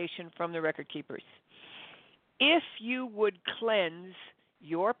the dictation from the record keepers. If you would cleanse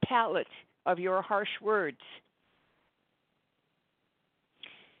your palate of your harsh words,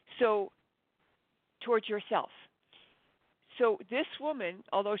 so towards yourself. So this woman,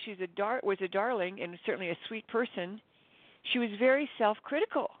 although she's was a darling and certainly a sweet person, she was very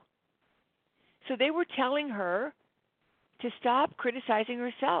self-critical. So they were telling her to stop criticizing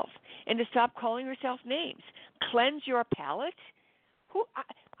herself and to stop calling herself names. Cleanse your palate?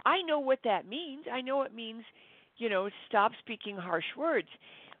 I know what that means. I know it means, stop speaking harsh words.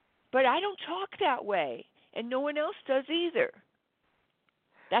 But I don't talk that way, and no one else does either.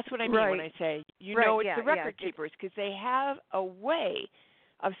 That's what I mean when I say, it's the record keepers, because they have a way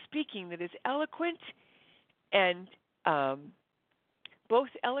of speaking that is eloquent and both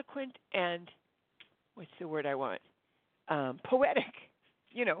eloquent and, what's the word I want? Poetic,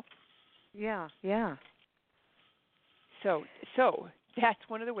 Yeah. So that's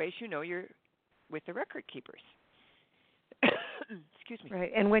one of the ways you're with the record keepers. Excuse me.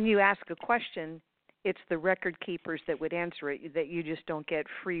 Right, and when you ask a question, it's the record keepers that would answer it, that you just don't get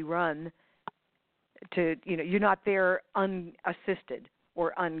free run to, you're not there unassisted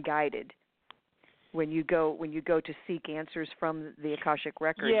or unguided when you go to seek answers from the Akashic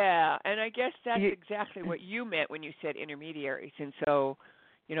record. Yeah, and I guess that's exactly what you meant when you said intermediaries. And so,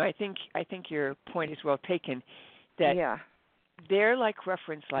 I think your point is well taken, that they're like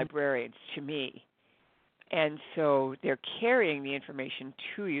reference librarians to me. And so they're carrying the information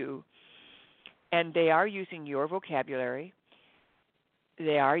to you, and they are using your vocabulary.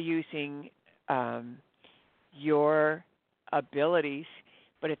 They are using your abilities,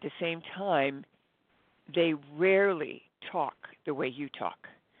 but at the same time, they rarely talk the way you talk.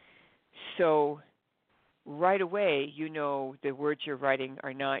 So right away, the words you're writing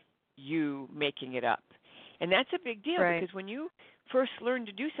are not you making it up. And that's a big deal, because when you first learn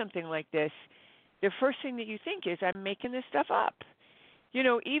to do something like this, the first thing that you think is, I'm making this stuff up.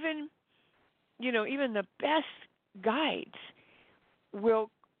 Even the best guides will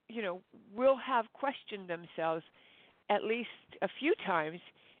have questioned themselves at least a few times,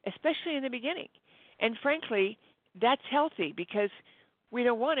 especially in the beginning. And frankly, that's healthy, because we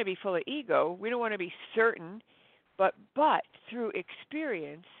don't want to be full of ego. We don't want to be certain, but through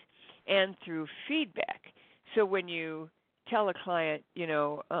experience and through feedback. So when you tell a client, you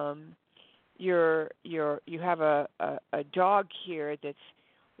have a dog here that's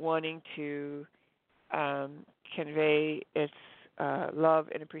wanting to convey its love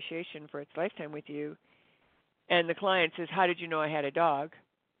and appreciation for its lifetime with you, and the client says, how did you know I had a dog?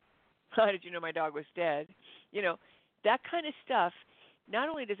 How did you know my dog was dead? That kind of stuff, not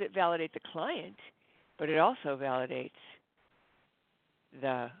only does it validate the client, but it also validates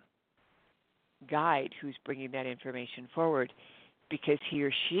the guide who's bringing that information forward, because he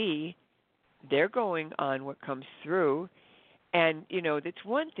or she, they're going on what comes through. And, that's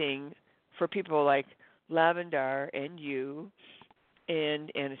one thing for people like Lavendar and you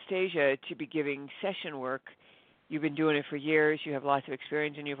and Anastasia to be giving session work. You've been doing it for years, you have lots of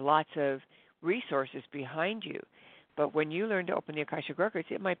experience, and you have lots of resources behind you. But when you learn to open the Akashic Records,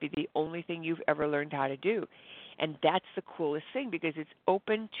 it might be the only thing you've ever learned how to do. And that's the coolest thing, because it's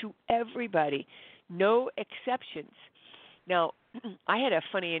open to everybody, no exceptions. Now, I had a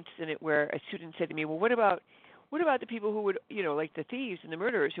funny incident where a student said to me, well, what about the people who would, like the thieves and the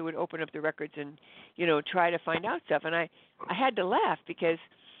murderers, who would open up the records and, try to find out stuff? And I had to laugh, because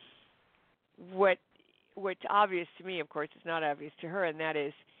what's obvious to me, of course, is not obvious to her, and that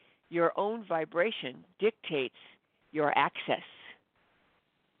is your own vibration dictates your access.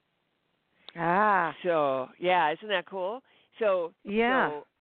 So, yeah, isn't that cool? So,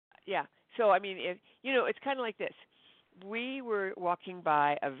 So, I mean, it's kind of like this. We were walking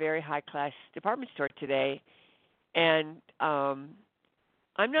by a very high-class department store today, and I'm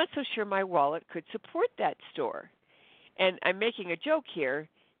not so sure my wallet could support that store. And I'm making a joke here,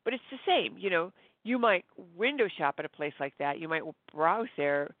 but it's the same. You might window shop at a place like that. You might browse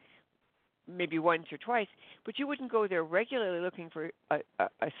there maybe once or twice, but you wouldn't go there regularly looking for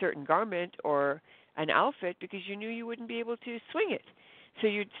a certain garment or an outfit, because you knew you wouldn't be able to swing it. So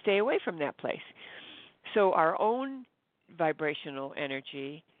you'd stay away from that place. So our own vibrational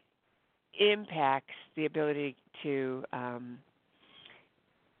energy impacts the ability to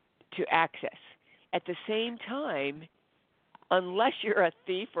access. At the same time, unless you're a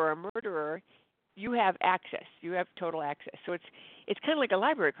thief or a murderer, you have access. You have total access. So it's kind of like a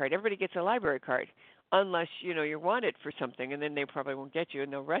library card. Everybody gets a library card, unless you're wanted for something, and then they probably won't get you,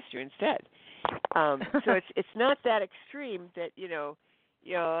 and they'll arrest you instead. So it's not that extreme that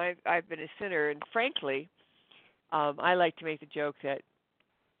I've been a sinner, and frankly, I like to make the joke that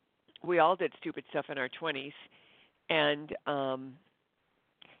we all did stupid stuff in our 20s, and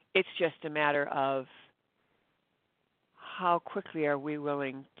it's just a matter of how quickly are we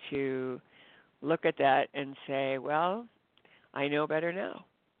willing to look at that and say, well, I know better now.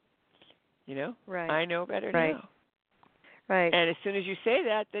 Right. I know better now. Right. And as soon as you say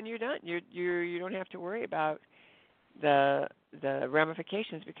that, then you're done. You don't have to worry about the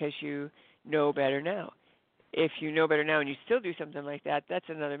ramifications, because you know better now. If you know better now and you still do something like that, that's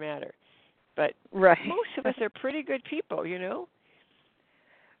another matter. But most of us are pretty good people,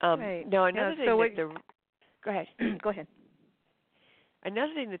 Right. Now, another thing go ahead. Go ahead.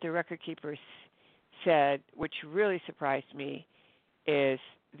 Another thing that the record keepers said, which really surprised me, is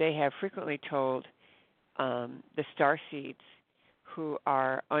they have frequently told the starseeds who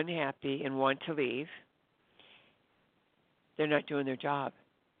are unhappy and want to leave, they're not doing their job,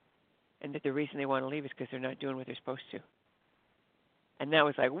 and that the reason they want to leave is because they're not doing what they're supposed to. And that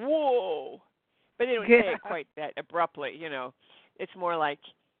was like, whoa! But they don't say it quite that abruptly, It's more like,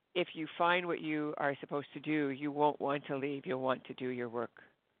 if you find what you are supposed to do, you won't want to leave. You'll want to do your work.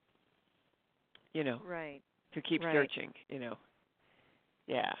 Right. To keep Right. searching.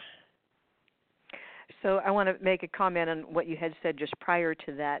 Yeah. So I want to make a comment on what you had said just prior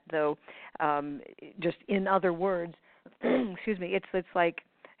to that, though. Just in other words, excuse me, it's like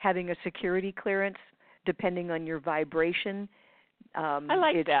having a security clearance, depending on your vibration. I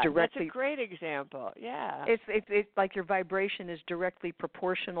like that. Directly, that's a great example. Yeah. It's like your vibration is directly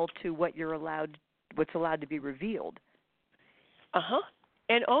proportional to what's allowed to be revealed. Uh-huh.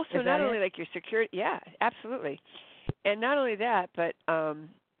 And also Is not that only it? like your security, yeah, absolutely. And not only that, but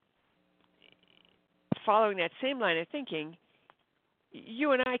following that same line of thinking,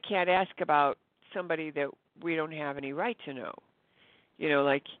 you and I can't ask about somebody that we don't have any right to know.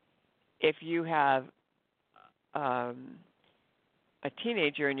 Like if you have a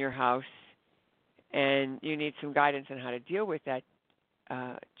teenager in your house and you need some guidance on how to deal with that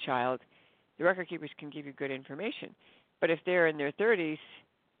child, the record keepers can give you good information. But if they're in their 30s,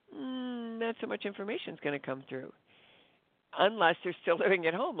 not so much information is going to come through, unless they're still living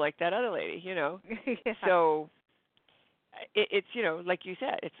at home like that other lady, Yeah. So it's like you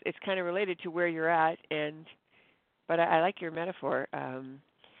said, it's kind of related to where you're at. But I like your metaphor.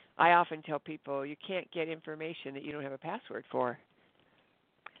 I often tell people you can't get information that you don't have a password for.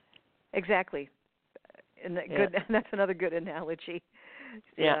 Exactly. And that's another good analogy.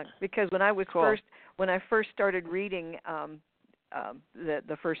 Yeah. Because when I was cool. when I first started reading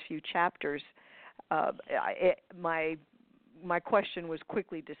the first few chapters, my question was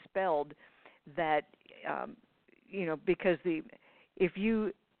quickly dispelled that because if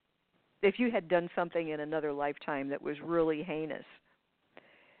you had done something in another lifetime that was really heinous,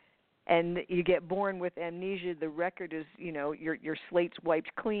 and you get born with amnesia, the record is, your slate's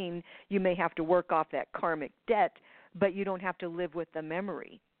wiped clean. You may have to work off that karmic debt, but you don't have to live with the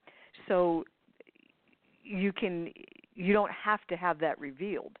memory. So you don't have to have that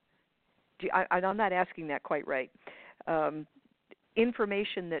revealed. I'm not asking that quite right.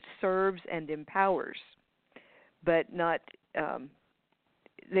 Information that serves and empowers, but not.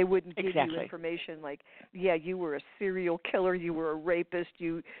 They wouldn't give exactly. you information like, yeah, you were a serial killer, you were a rapist,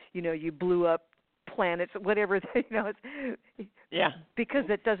 you blew up planets, whatever. Yeah. Because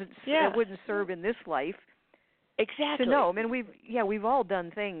it doesn't. Yeah. It wouldn't serve in this life. Exactly. To know. I mean, we've all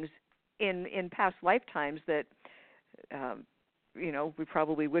done things in past lifetimes that we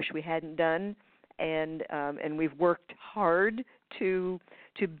probably wish we hadn't done, and we've worked hard to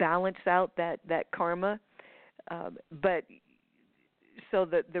balance out that karma, but. So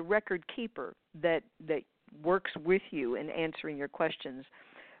the record keeper that works with you in answering your questions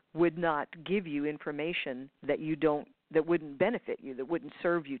would not give you information that wouldn't benefit you, that wouldn't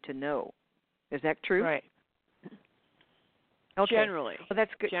serve you to know. Is that true? Right. Okay. Generally. Well,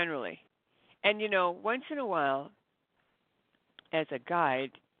 that's good. Generally. And once in a while, as a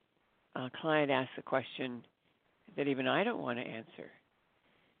guide, a client asks a question that even I don't want to answer.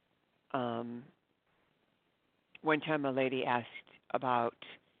 One time a lady asked about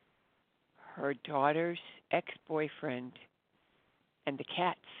her daughter's ex-boyfriend and the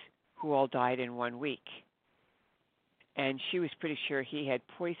cats who all died in 1 week. And she was pretty sure he had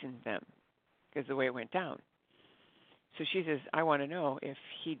poisoned them because of the way it went down. So she says, I want to know if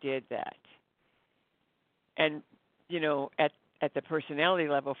he did that. And, at the personality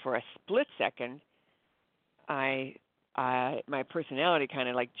level for a split second, my personality kind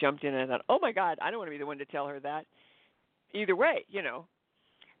of like jumped in and I thought, oh my God, I don't want to be the one to tell her that. Either way,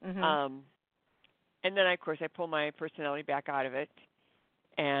 Mm-hmm. And then, of course, I pull my personality back out of it.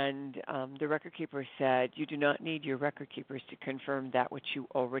 And the record keeper said, you do not need your record keepers to confirm that which you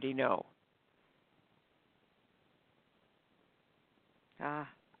already know. Ah.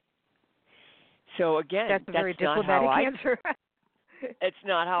 So, again, that's a very not diplomatic how answer. it's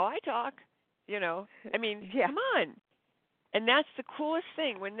not how I talk, I mean, yeah. Come on. And that's the coolest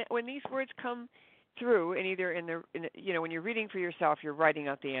thing. When these words come through, and either when you're reading for yourself, you're writing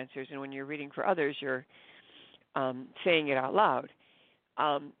out the answers, and when you're reading for others, you're saying it out loud.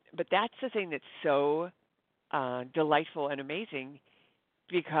 But that's the thing that's so delightful and amazing,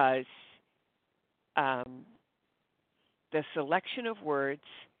 because the selection of words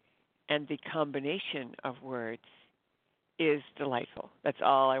and the combination of words is delightful. That's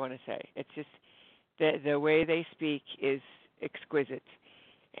all I want to say. It's just the way they speak is exquisite,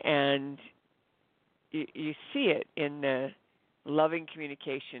 and you see it in the loving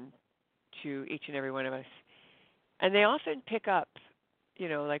communication to each and every one of us. And they often pick up,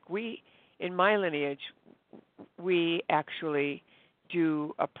 like in my lineage, we actually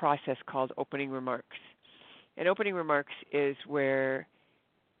do a process called opening remarks. And opening remarks is where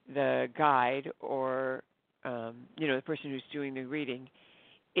the guide or the person who's doing the reading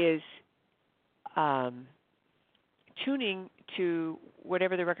is tuning to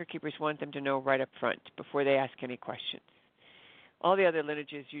whatever the record keepers want them to know right up front before they ask any questions. All the other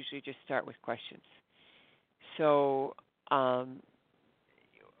lineages usually just start with questions. So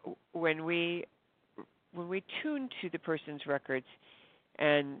when we tune to the person's records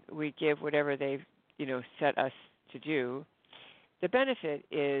and we give whatever they've set us to do, the benefit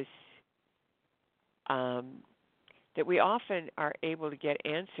is that we often are able to get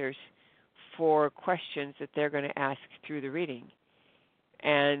answers for questions that they're going to ask through the reading.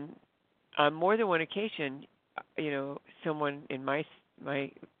 And on more than one occasion, someone in my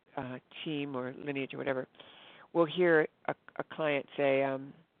team or lineage or whatever will hear a client say,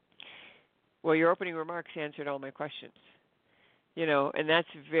 well, your opening remarks answered all my questions. And that's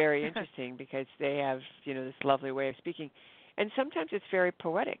very interesting because they have, this lovely way of speaking. And sometimes it's very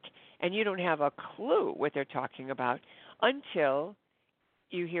poetic, and you don't have a clue what they're talking about until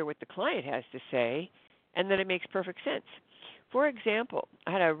you hear what the client has to say, and then it makes perfect sense. For example,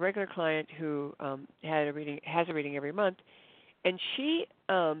 I had a regular client who has a reading every month, and she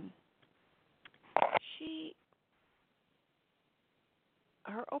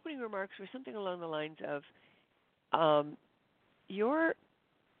her opening remarks were something along the lines of, you're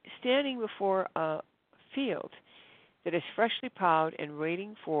standing before a field that is freshly plowed and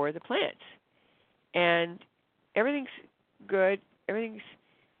waiting for the plants. And everything's good. You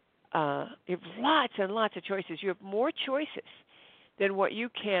have lots and lots of choices. You have more choices than what you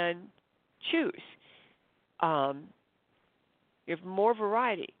can choose. You have more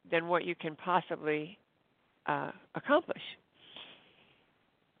variety than what you can possibly accomplish.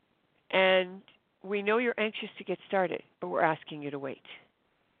 And we know you're anxious to get started, but we're asking you to wait.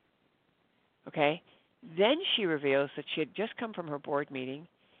 Okay? Then she reveals that she had just come from her board meeting,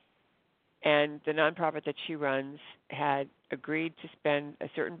 and the nonprofit that she runs had agreed to spend a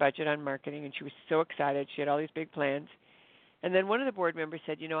certain budget on marketing, and she was so excited. She had all these big plans. And then one of the board members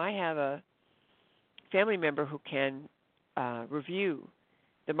said, I have a family member who can review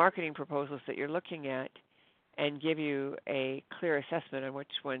the marketing proposals that you're looking at and give you a clear assessment on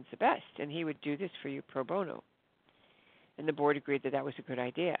which one's the best, and he would do this for you pro bono. And the board agreed that that was a good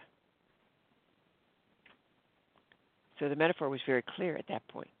idea. So the metaphor was very clear at that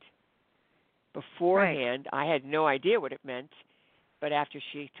point. Beforehand, right. I had no idea what it meant, but after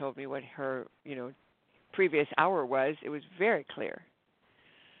she told me what her, previous hour was, it was very clear.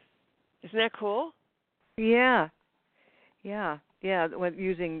 Isn't that cool? Yeah. When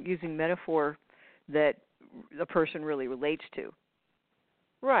using metaphor that the person really relates to.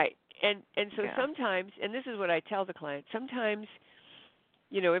 Right. And so sometimes, and this is what I tell the client, sometimes,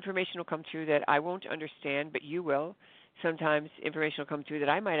 information will come through that I won't understand, but you will. Sometimes information will come through that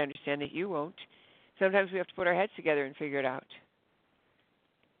I might understand that you won't. Sometimes we have to put our heads together and figure it out.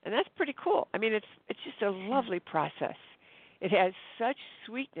 And that's pretty cool. I mean, it's just a lovely process. It has such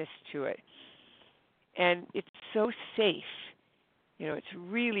sweetness to it. And it's so safe. It's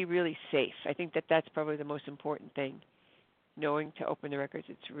really, really safe. I think that that's probably the most important thing, knowing to open the records.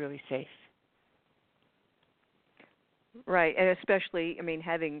 It's really safe. Right, and especially,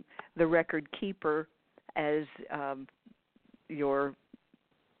 having the record keeper as your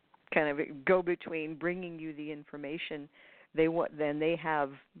kind of go-between, bringing you the information. They have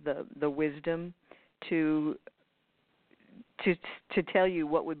the wisdom to tell you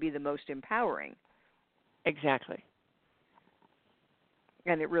what would be the most empowering. Exactly.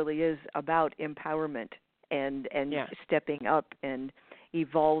 And it really is about empowerment and stepping up and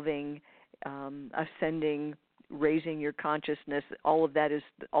evolving, ascending, raising your consciousness. All of that is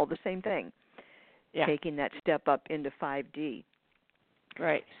all the same thing. Yeah. Taking that step up into 5D.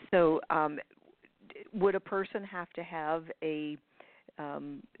 Right. So would a person have to have a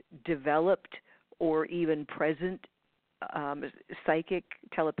developed or even present psychic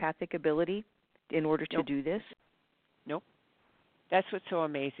telepathic ability in order to do this? Nope. That's what's so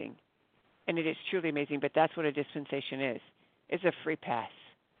amazing. And it is truly amazing, but that's what a dispensation is. It's a free pass.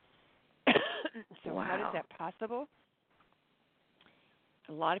 So How is that possible?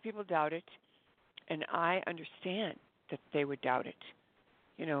 A lot of people doubt it, and I understand that they would doubt it.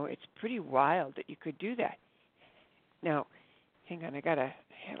 It's pretty wild that you could do that. Now, hang on, I got to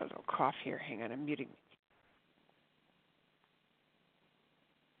have a little cough here. Hang on, I'm muting.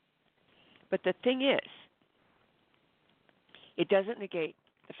 But the thing is, it doesn't negate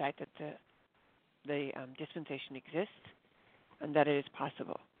the fact that the dispensation exists and that it is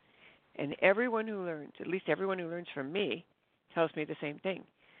possible. And everyone who learns, at least everyone who learns from me, tells me the same thing.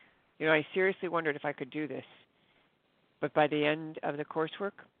 I seriously wondered if I could do this. But by the end of the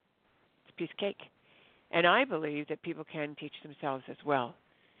coursework, piece of cake. And I believe that people can teach themselves as well.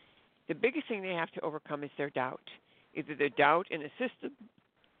 The biggest thing they have to overcome is their doubt. Either their doubt in the system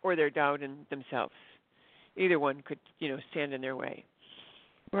or their doubt in themselves. Either one could, stand in their way.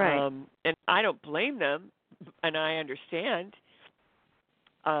 Right. And I don't blame them, and I understand.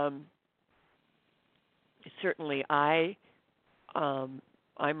 Certainly, I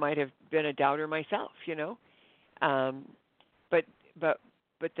might have been a doubter myself, But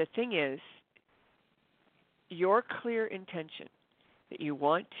the thing is, your clear intention that you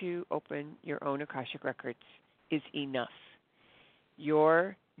want to open your own Akashic records is enough.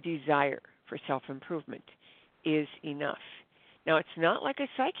 Your desire for self-improvement is enough. Now, it's not like a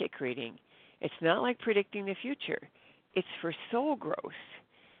psychic reading. It's not like predicting the future. It's for soul growth.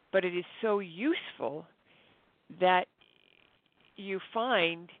 But it is so useful that you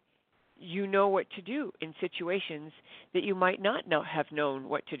find you know what to do in situations that you might not have known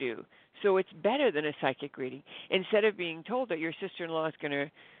what to do. So it's better than a psychic reading. Instead of being told that your sister-in-law is going to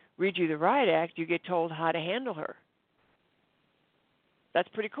read you the riot act, you get told how to handle her. That's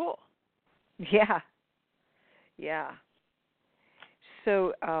pretty cool. Yeah. Yeah.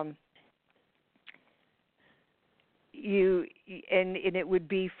 So and it would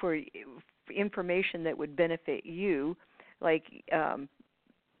be for information that would benefit you, like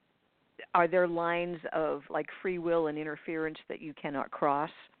are there lines of like free will and interference that you cannot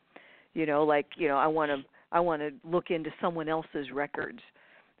cross? I want to look into someone else's records.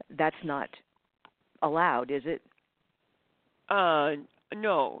 That's not allowed, is it?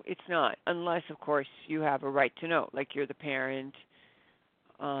 No, it's not, unless, of course, you have a right to know, like you're the parent.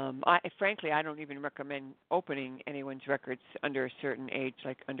 Frankly, I don't even recommend opening anyone's records under a certain age,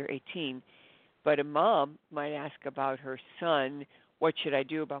 like under 18. But a mom might ask about her son, what should I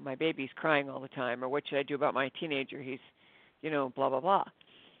do about my baby? He's crying all the time, or what should I do about my teenager? He's, blah, blah, blah.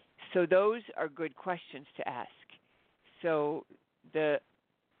 So those are good questions to ask. So the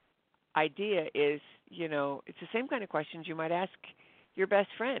idea is, it's the same kind of questions you might ask your best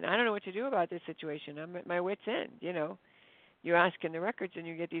friend. I don't know what to do about this situation. I'm at my wit's end, You ask in the records and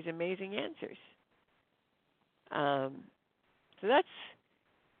you get these amazing answers. So that's,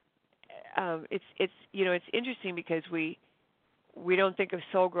 it's interesting because we don't think of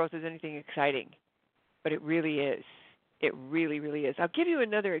soul growth as anything exciting, but it really is. It really, really is. I'll give you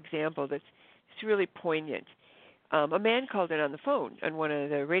another example that's really poignant. A man called in on the phone on one of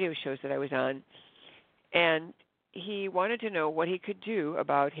the radio shows that I was on, and he wanted to know what he could do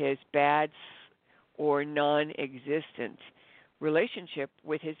about his bad or non-existent relationship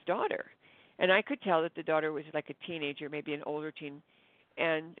with his daughter. And I could tell that the daughter was like a teenager, maybe an older teen.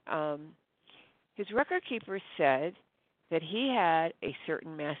 And his record keeper said that he had a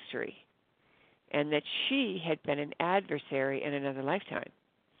certain mastery and that she had been an adversary in another lifetime.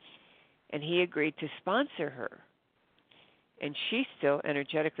 And he agreed to sponsor her. And she still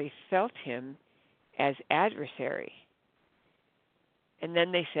energetically felt him as adversary. And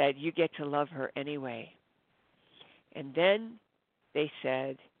then they said, you get to love her anyway. And then they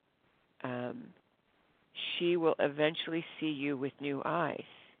said, she will eventually see you with new eyes.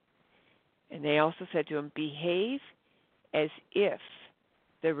 And they also said to him, behave as if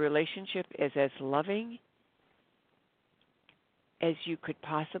the relationship is as loving as you could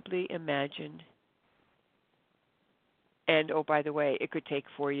possibly imagine. And, oh, by the way, it could take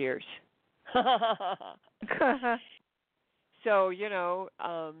 4 years. So,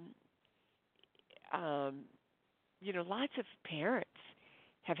 lots of parents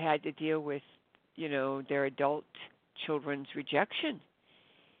have had to deal with, their adult children's rejection.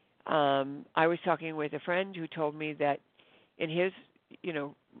 I was talking with a friend who told me that in his,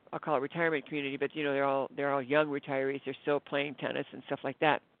 I'll call it retirement community, but they're all young retirees. They're still playing tennis and stuff like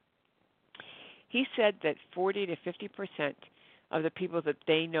that. He said that 40 to 50% of the people that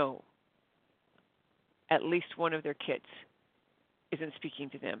they know, at least one of their kids isn't speaking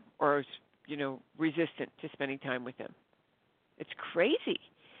to them or is, resistant to spending time with them. It's crazy.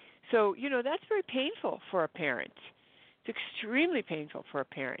 So, that's very painful for a parent. It's extremely painful for a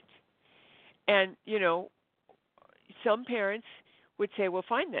parent. And, some parents would say, well,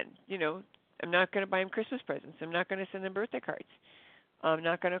 fine then, I'm not going to buy him Christmas presents. I'm not going to send him birthday cards. I'm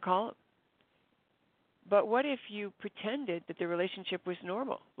not going to call him. But what if you pretended that the relationship was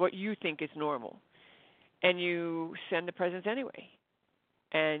normal, what you think is normal, and you send the presents anyway,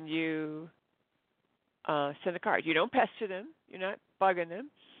 and you send a card? You don't pester them. You're not bugging them.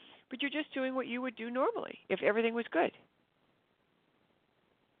 But you're just doing what you would do normally if everything was good.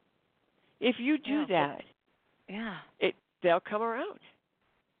 If you do that, they'll come around.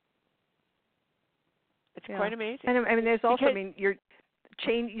 It's quite amazing. And there's also, you're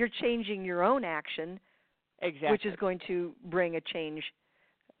you're changing your own action, Exactly. which is going to bring a change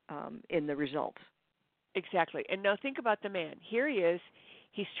in the results. Exactly. And now think about the man. Here he is.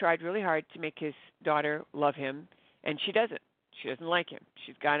 He's tried really hard to make his daughter love him, and she doesn't. She doesn't like him.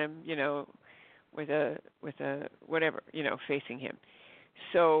 She's got him, with a whatever, facing him.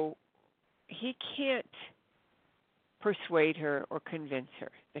 So he can't persuade her or convince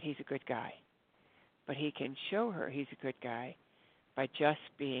her that he's a good guy. But he can show her he's a good guy by just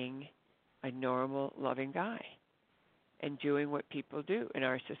being a normal, loving guy and doing what people do in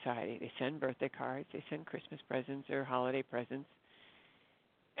our society. They send birthday cards, they send Christmas presents or holiday presents,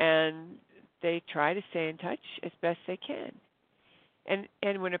 and they try to stay in touch as best they can.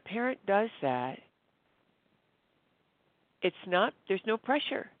 And when a parent does that, there's no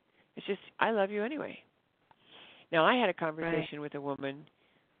pressure. It's just, I love you anyway. Now, I had a conversation with a woman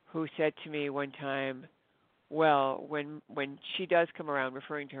who said to me one time, well, when she does come around,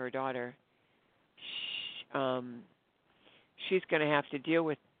 referring to her daughter, she's going to have to deal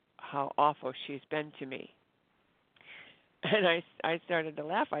with how awful she's been to me. And I started to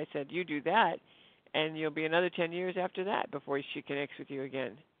laugh. I said, you do that, and you'll be another 10 years after that before she connects with you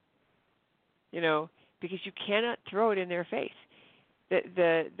again. Because you cannot throw it in their face.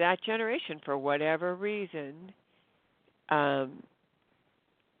 That generation, for whatever reason, and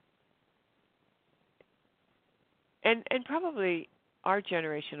probably our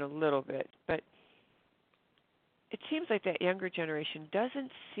generation a little bit, but it seems like that younger generation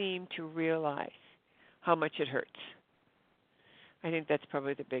doesn't seem to realize how much it hurts. I think that's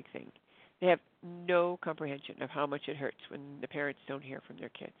probably the big thing. They have no comprehension of how much it hurts when the parents don't hear from their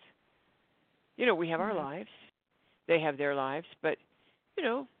kids. We have our lives. They have their lives, but,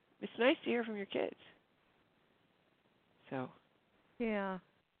 it's nice to hear from your kids. So. Yeah.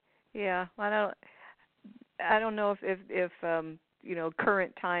 I don't know if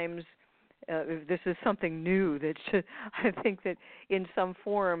current times, if this is something new. I think that in some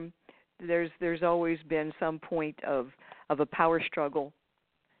form, there's always been some point of a power struggle.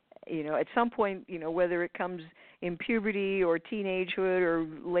 At some point, whether it comes in puberty or teenagehood or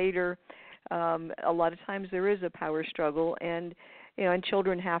later, a lot of times there is a power struggle, and and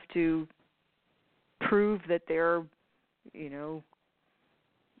children have to prove that they're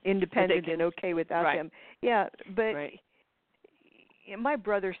independent and okay without them. Yeah, but my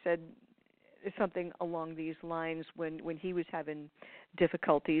brother said something along these lines when he was having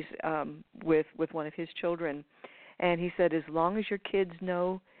difficulties with one of his children, and he said, as long as your kids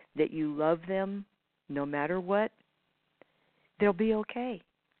know that you love them no matter what, they'll be okay.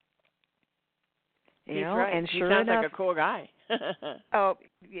 He's right. And he sure sounds enough, like a cool guy. Oh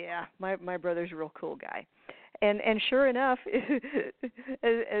yeah, my brother's a real cool guy, and sure enough,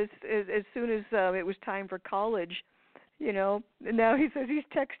 as soon as it was time for college, now he says he's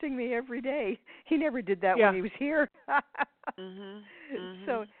texting me every day. He never did that when he was here.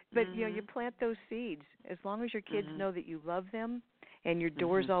 So, but you plant those seeds. As long as your kids know that you love them, and your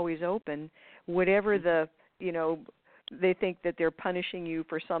door's always open, whatever the they think that they're punishing you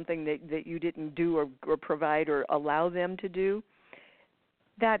for something that you didn't do or provide or allow them to do,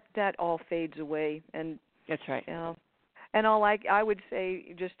 that all fades away. And that's right. And all I would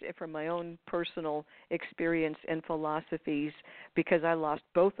say, just from my own personal experience and philosophies, because I lost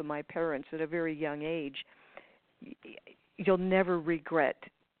both of my parents at a very young age, you'll never regret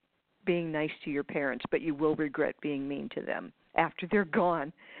being nice to your parents, but you will regret being mean to them after they're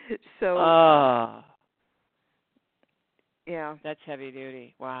gone. So yeah, that's heavy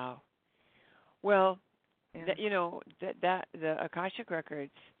duty. Wow. Well, the Akashic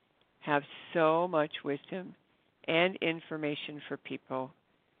records have so much wisdom and information for people,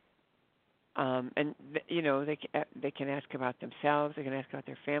 and they can ask about themselves. They can ask about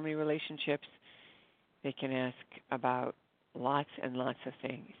their family relationships. They can ask about lots and lots of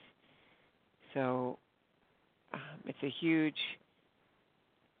things. So it's a huge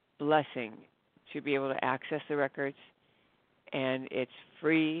blessing to be able to access the records. And it's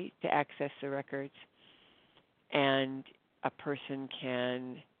free to access the records, and a person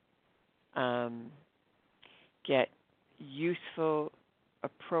can get useful,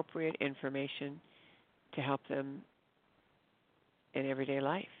 appropriate information to help them in everyday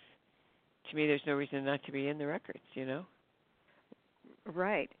life. To me, there's no reason not to be in the records,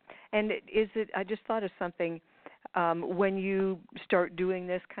 Right. And I just thought of something, when you start doing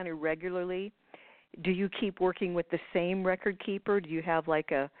this kind of regularly, do you keep working with the same record keeper? Do you have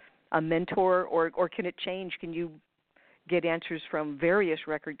like a mentor, or can it change? Can you get answers from various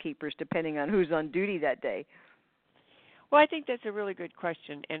record keepers depending on who's on duty that day? Well, I think that's a really good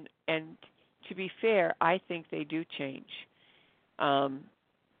question, and to be fair, I think they do change.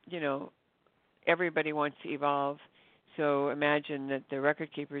 everybody wants to evolve. So imagine that the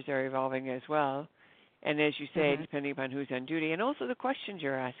record keepers are evolving as well. And as you say, depending upon who's on duty, and also the questions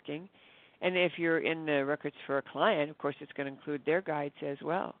you're asking. And if you're in the records for a client, of course, it's going to include their guides as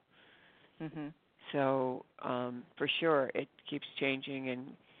well. So for sure, it keeps changing. And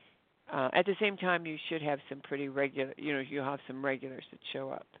at the same time, you should have some pretty regular, you'll have some regulars that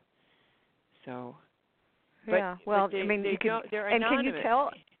show up. So, yeah. but they're and anonymous.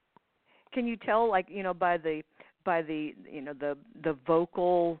 can you tell, like, by the the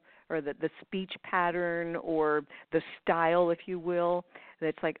vocal or the speech pattern or the style, if you will,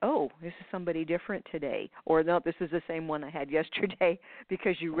 that's like, oh, this is somebody different today, or no, this is the same one I had yesterday,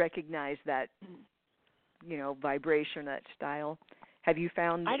 because you recognize that, vibration, that style. Have you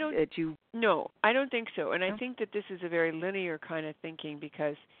found that you? No, I don't think so. And I think that this is a very linear kind of thinking,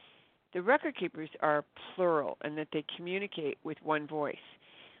 because the record keepers are plural and that they communicate with one voice.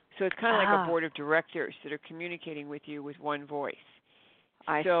 So it's kind of like a board of directors that are communicating with you with one voice.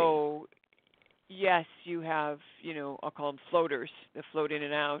 I see. Yes, you have, I'll call them floaters that float in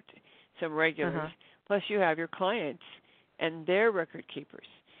and out, some regulars. Plus you have your clients and their record keepers.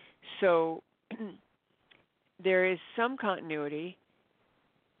 So there is some continuity,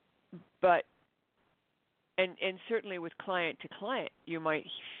 but and certainly with client to client, you might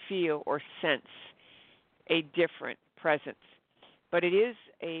feel or sense a different presence. But it is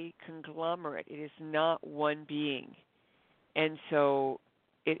a conglomerate. It is not one being. And so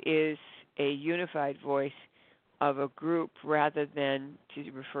it is a unified voice of a group rather than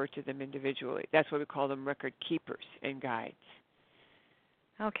to refer to them individually. That's why we call them record keepers and guides.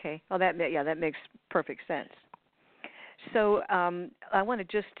 Okay. Well, that makes perfect sense. So I want to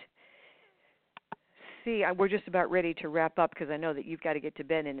just see, we're just about ready to wrap up, because I know that you've got to get to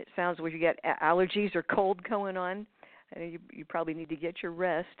bed, and it sounds like you got allergies or cold going on. You probably need to get your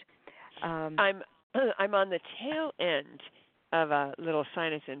rest. I'm on the tail end of a little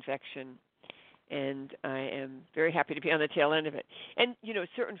sinus infection, and I am very happy to be on the tail end of it. And,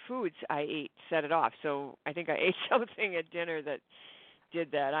 certain foods I eat set it off. So I think I ate something at dinner that did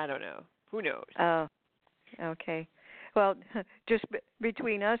that. I don't know. Who knows? Oh, okay. Well, just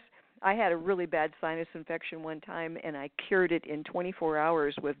between us, I had a really bad sinus infection one time, and I cured it in 24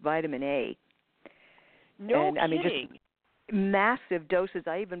 hours with vitamin A. No kidding. Just massive doses.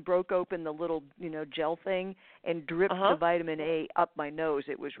 I even broke open the little, gel thing and dripped the vitamin A up my nose.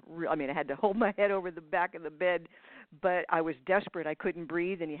 It was, I had to hold my head over the back of the bed, but I was desperate. I couldn't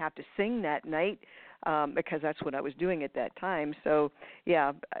breathe, and you have to sing that night because that's what I was doing at that time. So,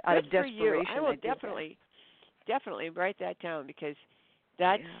 yeah, out of desperation. I will definitely write that down, because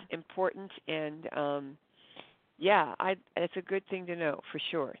that's important, and it's a good thing to know for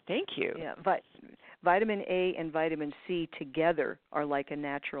sure. Thank you. Yeah, but vitamin A and vitamin C together are like a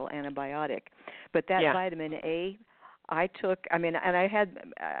natural antibiotic. But that vitamin A, I took, and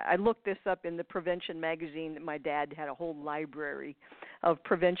I looked this up in the Prevention magazine. My dad had a whole library of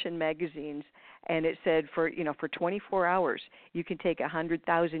prevention magazines, and it said for 24 hours, you can take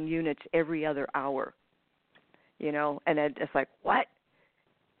 100,000 units every other hour. And it's like, what?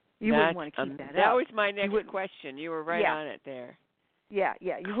 You wouldn't want to keep that up. That was my next question. You were right on it there. Yeah.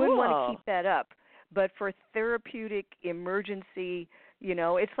 You wouldn't want to keep that up. But for therapeutic emergency,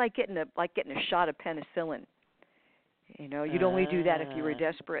 it's like getting a shot of penicillin. You'd only do that if you were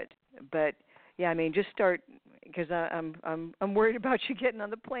desperate. But just start, because I'm worried about you getting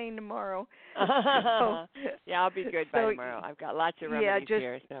on the plane tomorrow. I'll be good by tomorrow. I've got lots of remedies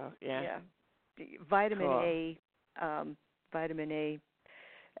here. So vitamin A,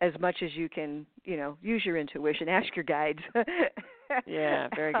 as much as you can, use your intuition. Ask your guides. Yeah,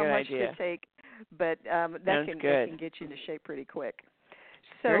 very good idea. How much to take, but that can get you into shape pretty quick.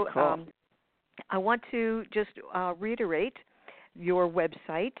 So very cool. I want to just reiterate, your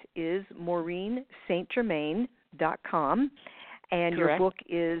website is MaureenSaintGermain.com, and your book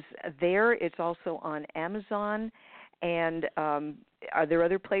is there. It's also on Amazon. And are there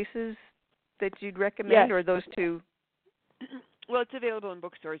other places that you'd recommend, or those two? Well, it's available in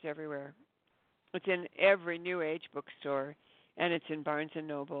bookstores everywhere. It's in every New Age bookstore, and it's in Barnes &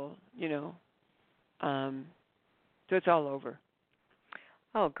 Noble, so it's all over.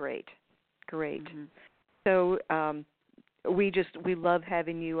 Oh, great. Mm-hmm. So we love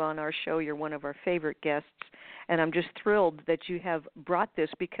having you on our show. You're one of our favorite guests, and I'm just thrilled that you have brought this,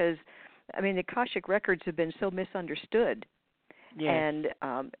 because, the Akashic Records have been so misunderstood. Yes.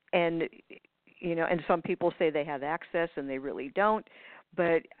 And some people say they have access, and they really don't.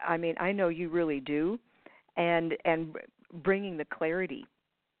 But, I know you really do. And bringing the clarity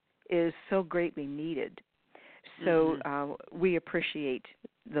is so greatly needed. So we appreciate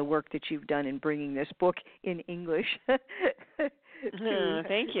the work that you've done in bringing this book in English. Thank you.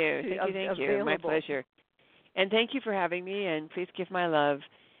 Thank you. My pleasure. And thank you for having me, and please give my love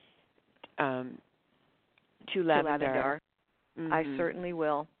to Lavendar. Mm-hmm. I certainly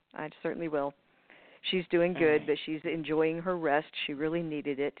will. She's doing good, but she's enjoying her rest. She really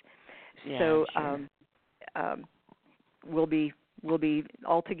needed it. Yeah, so sure. We'll be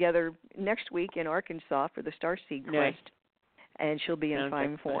all together next week in Arkansas for the Starseed Quest, and she'll be in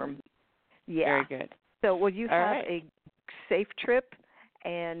fine form. Yeah. Very good. So will you have right. a safe trip?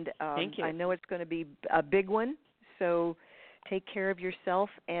 And thank you. I know it's going to be a big one, so take care of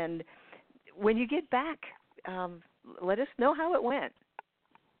yourself. And when you get back, let us know how it went.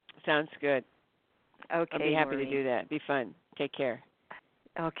 Sounds good. Okay, I'll be happy Maureen. to do that. Be fun. Take care.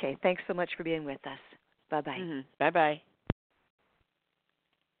 Okay, thanks so much for being with us. Bye-bye. Mm-hmm. Bye-bye.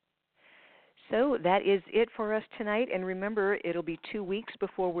 So that is it for us tonight. And remember, it'll be 2 weeks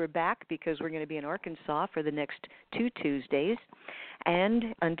before we're back because we're going to be in Arkansas for the next 2 Tuesdays.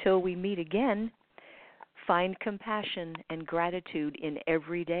 And until we meet again, find compassion and gratitude in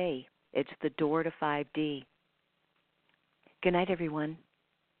every day. It's the door to 5D. Good night, everyone.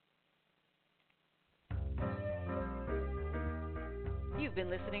 You've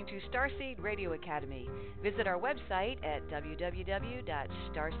been listening to Starseed Radio Academy. Visit our website at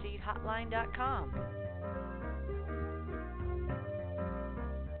www.starseedhotline.com.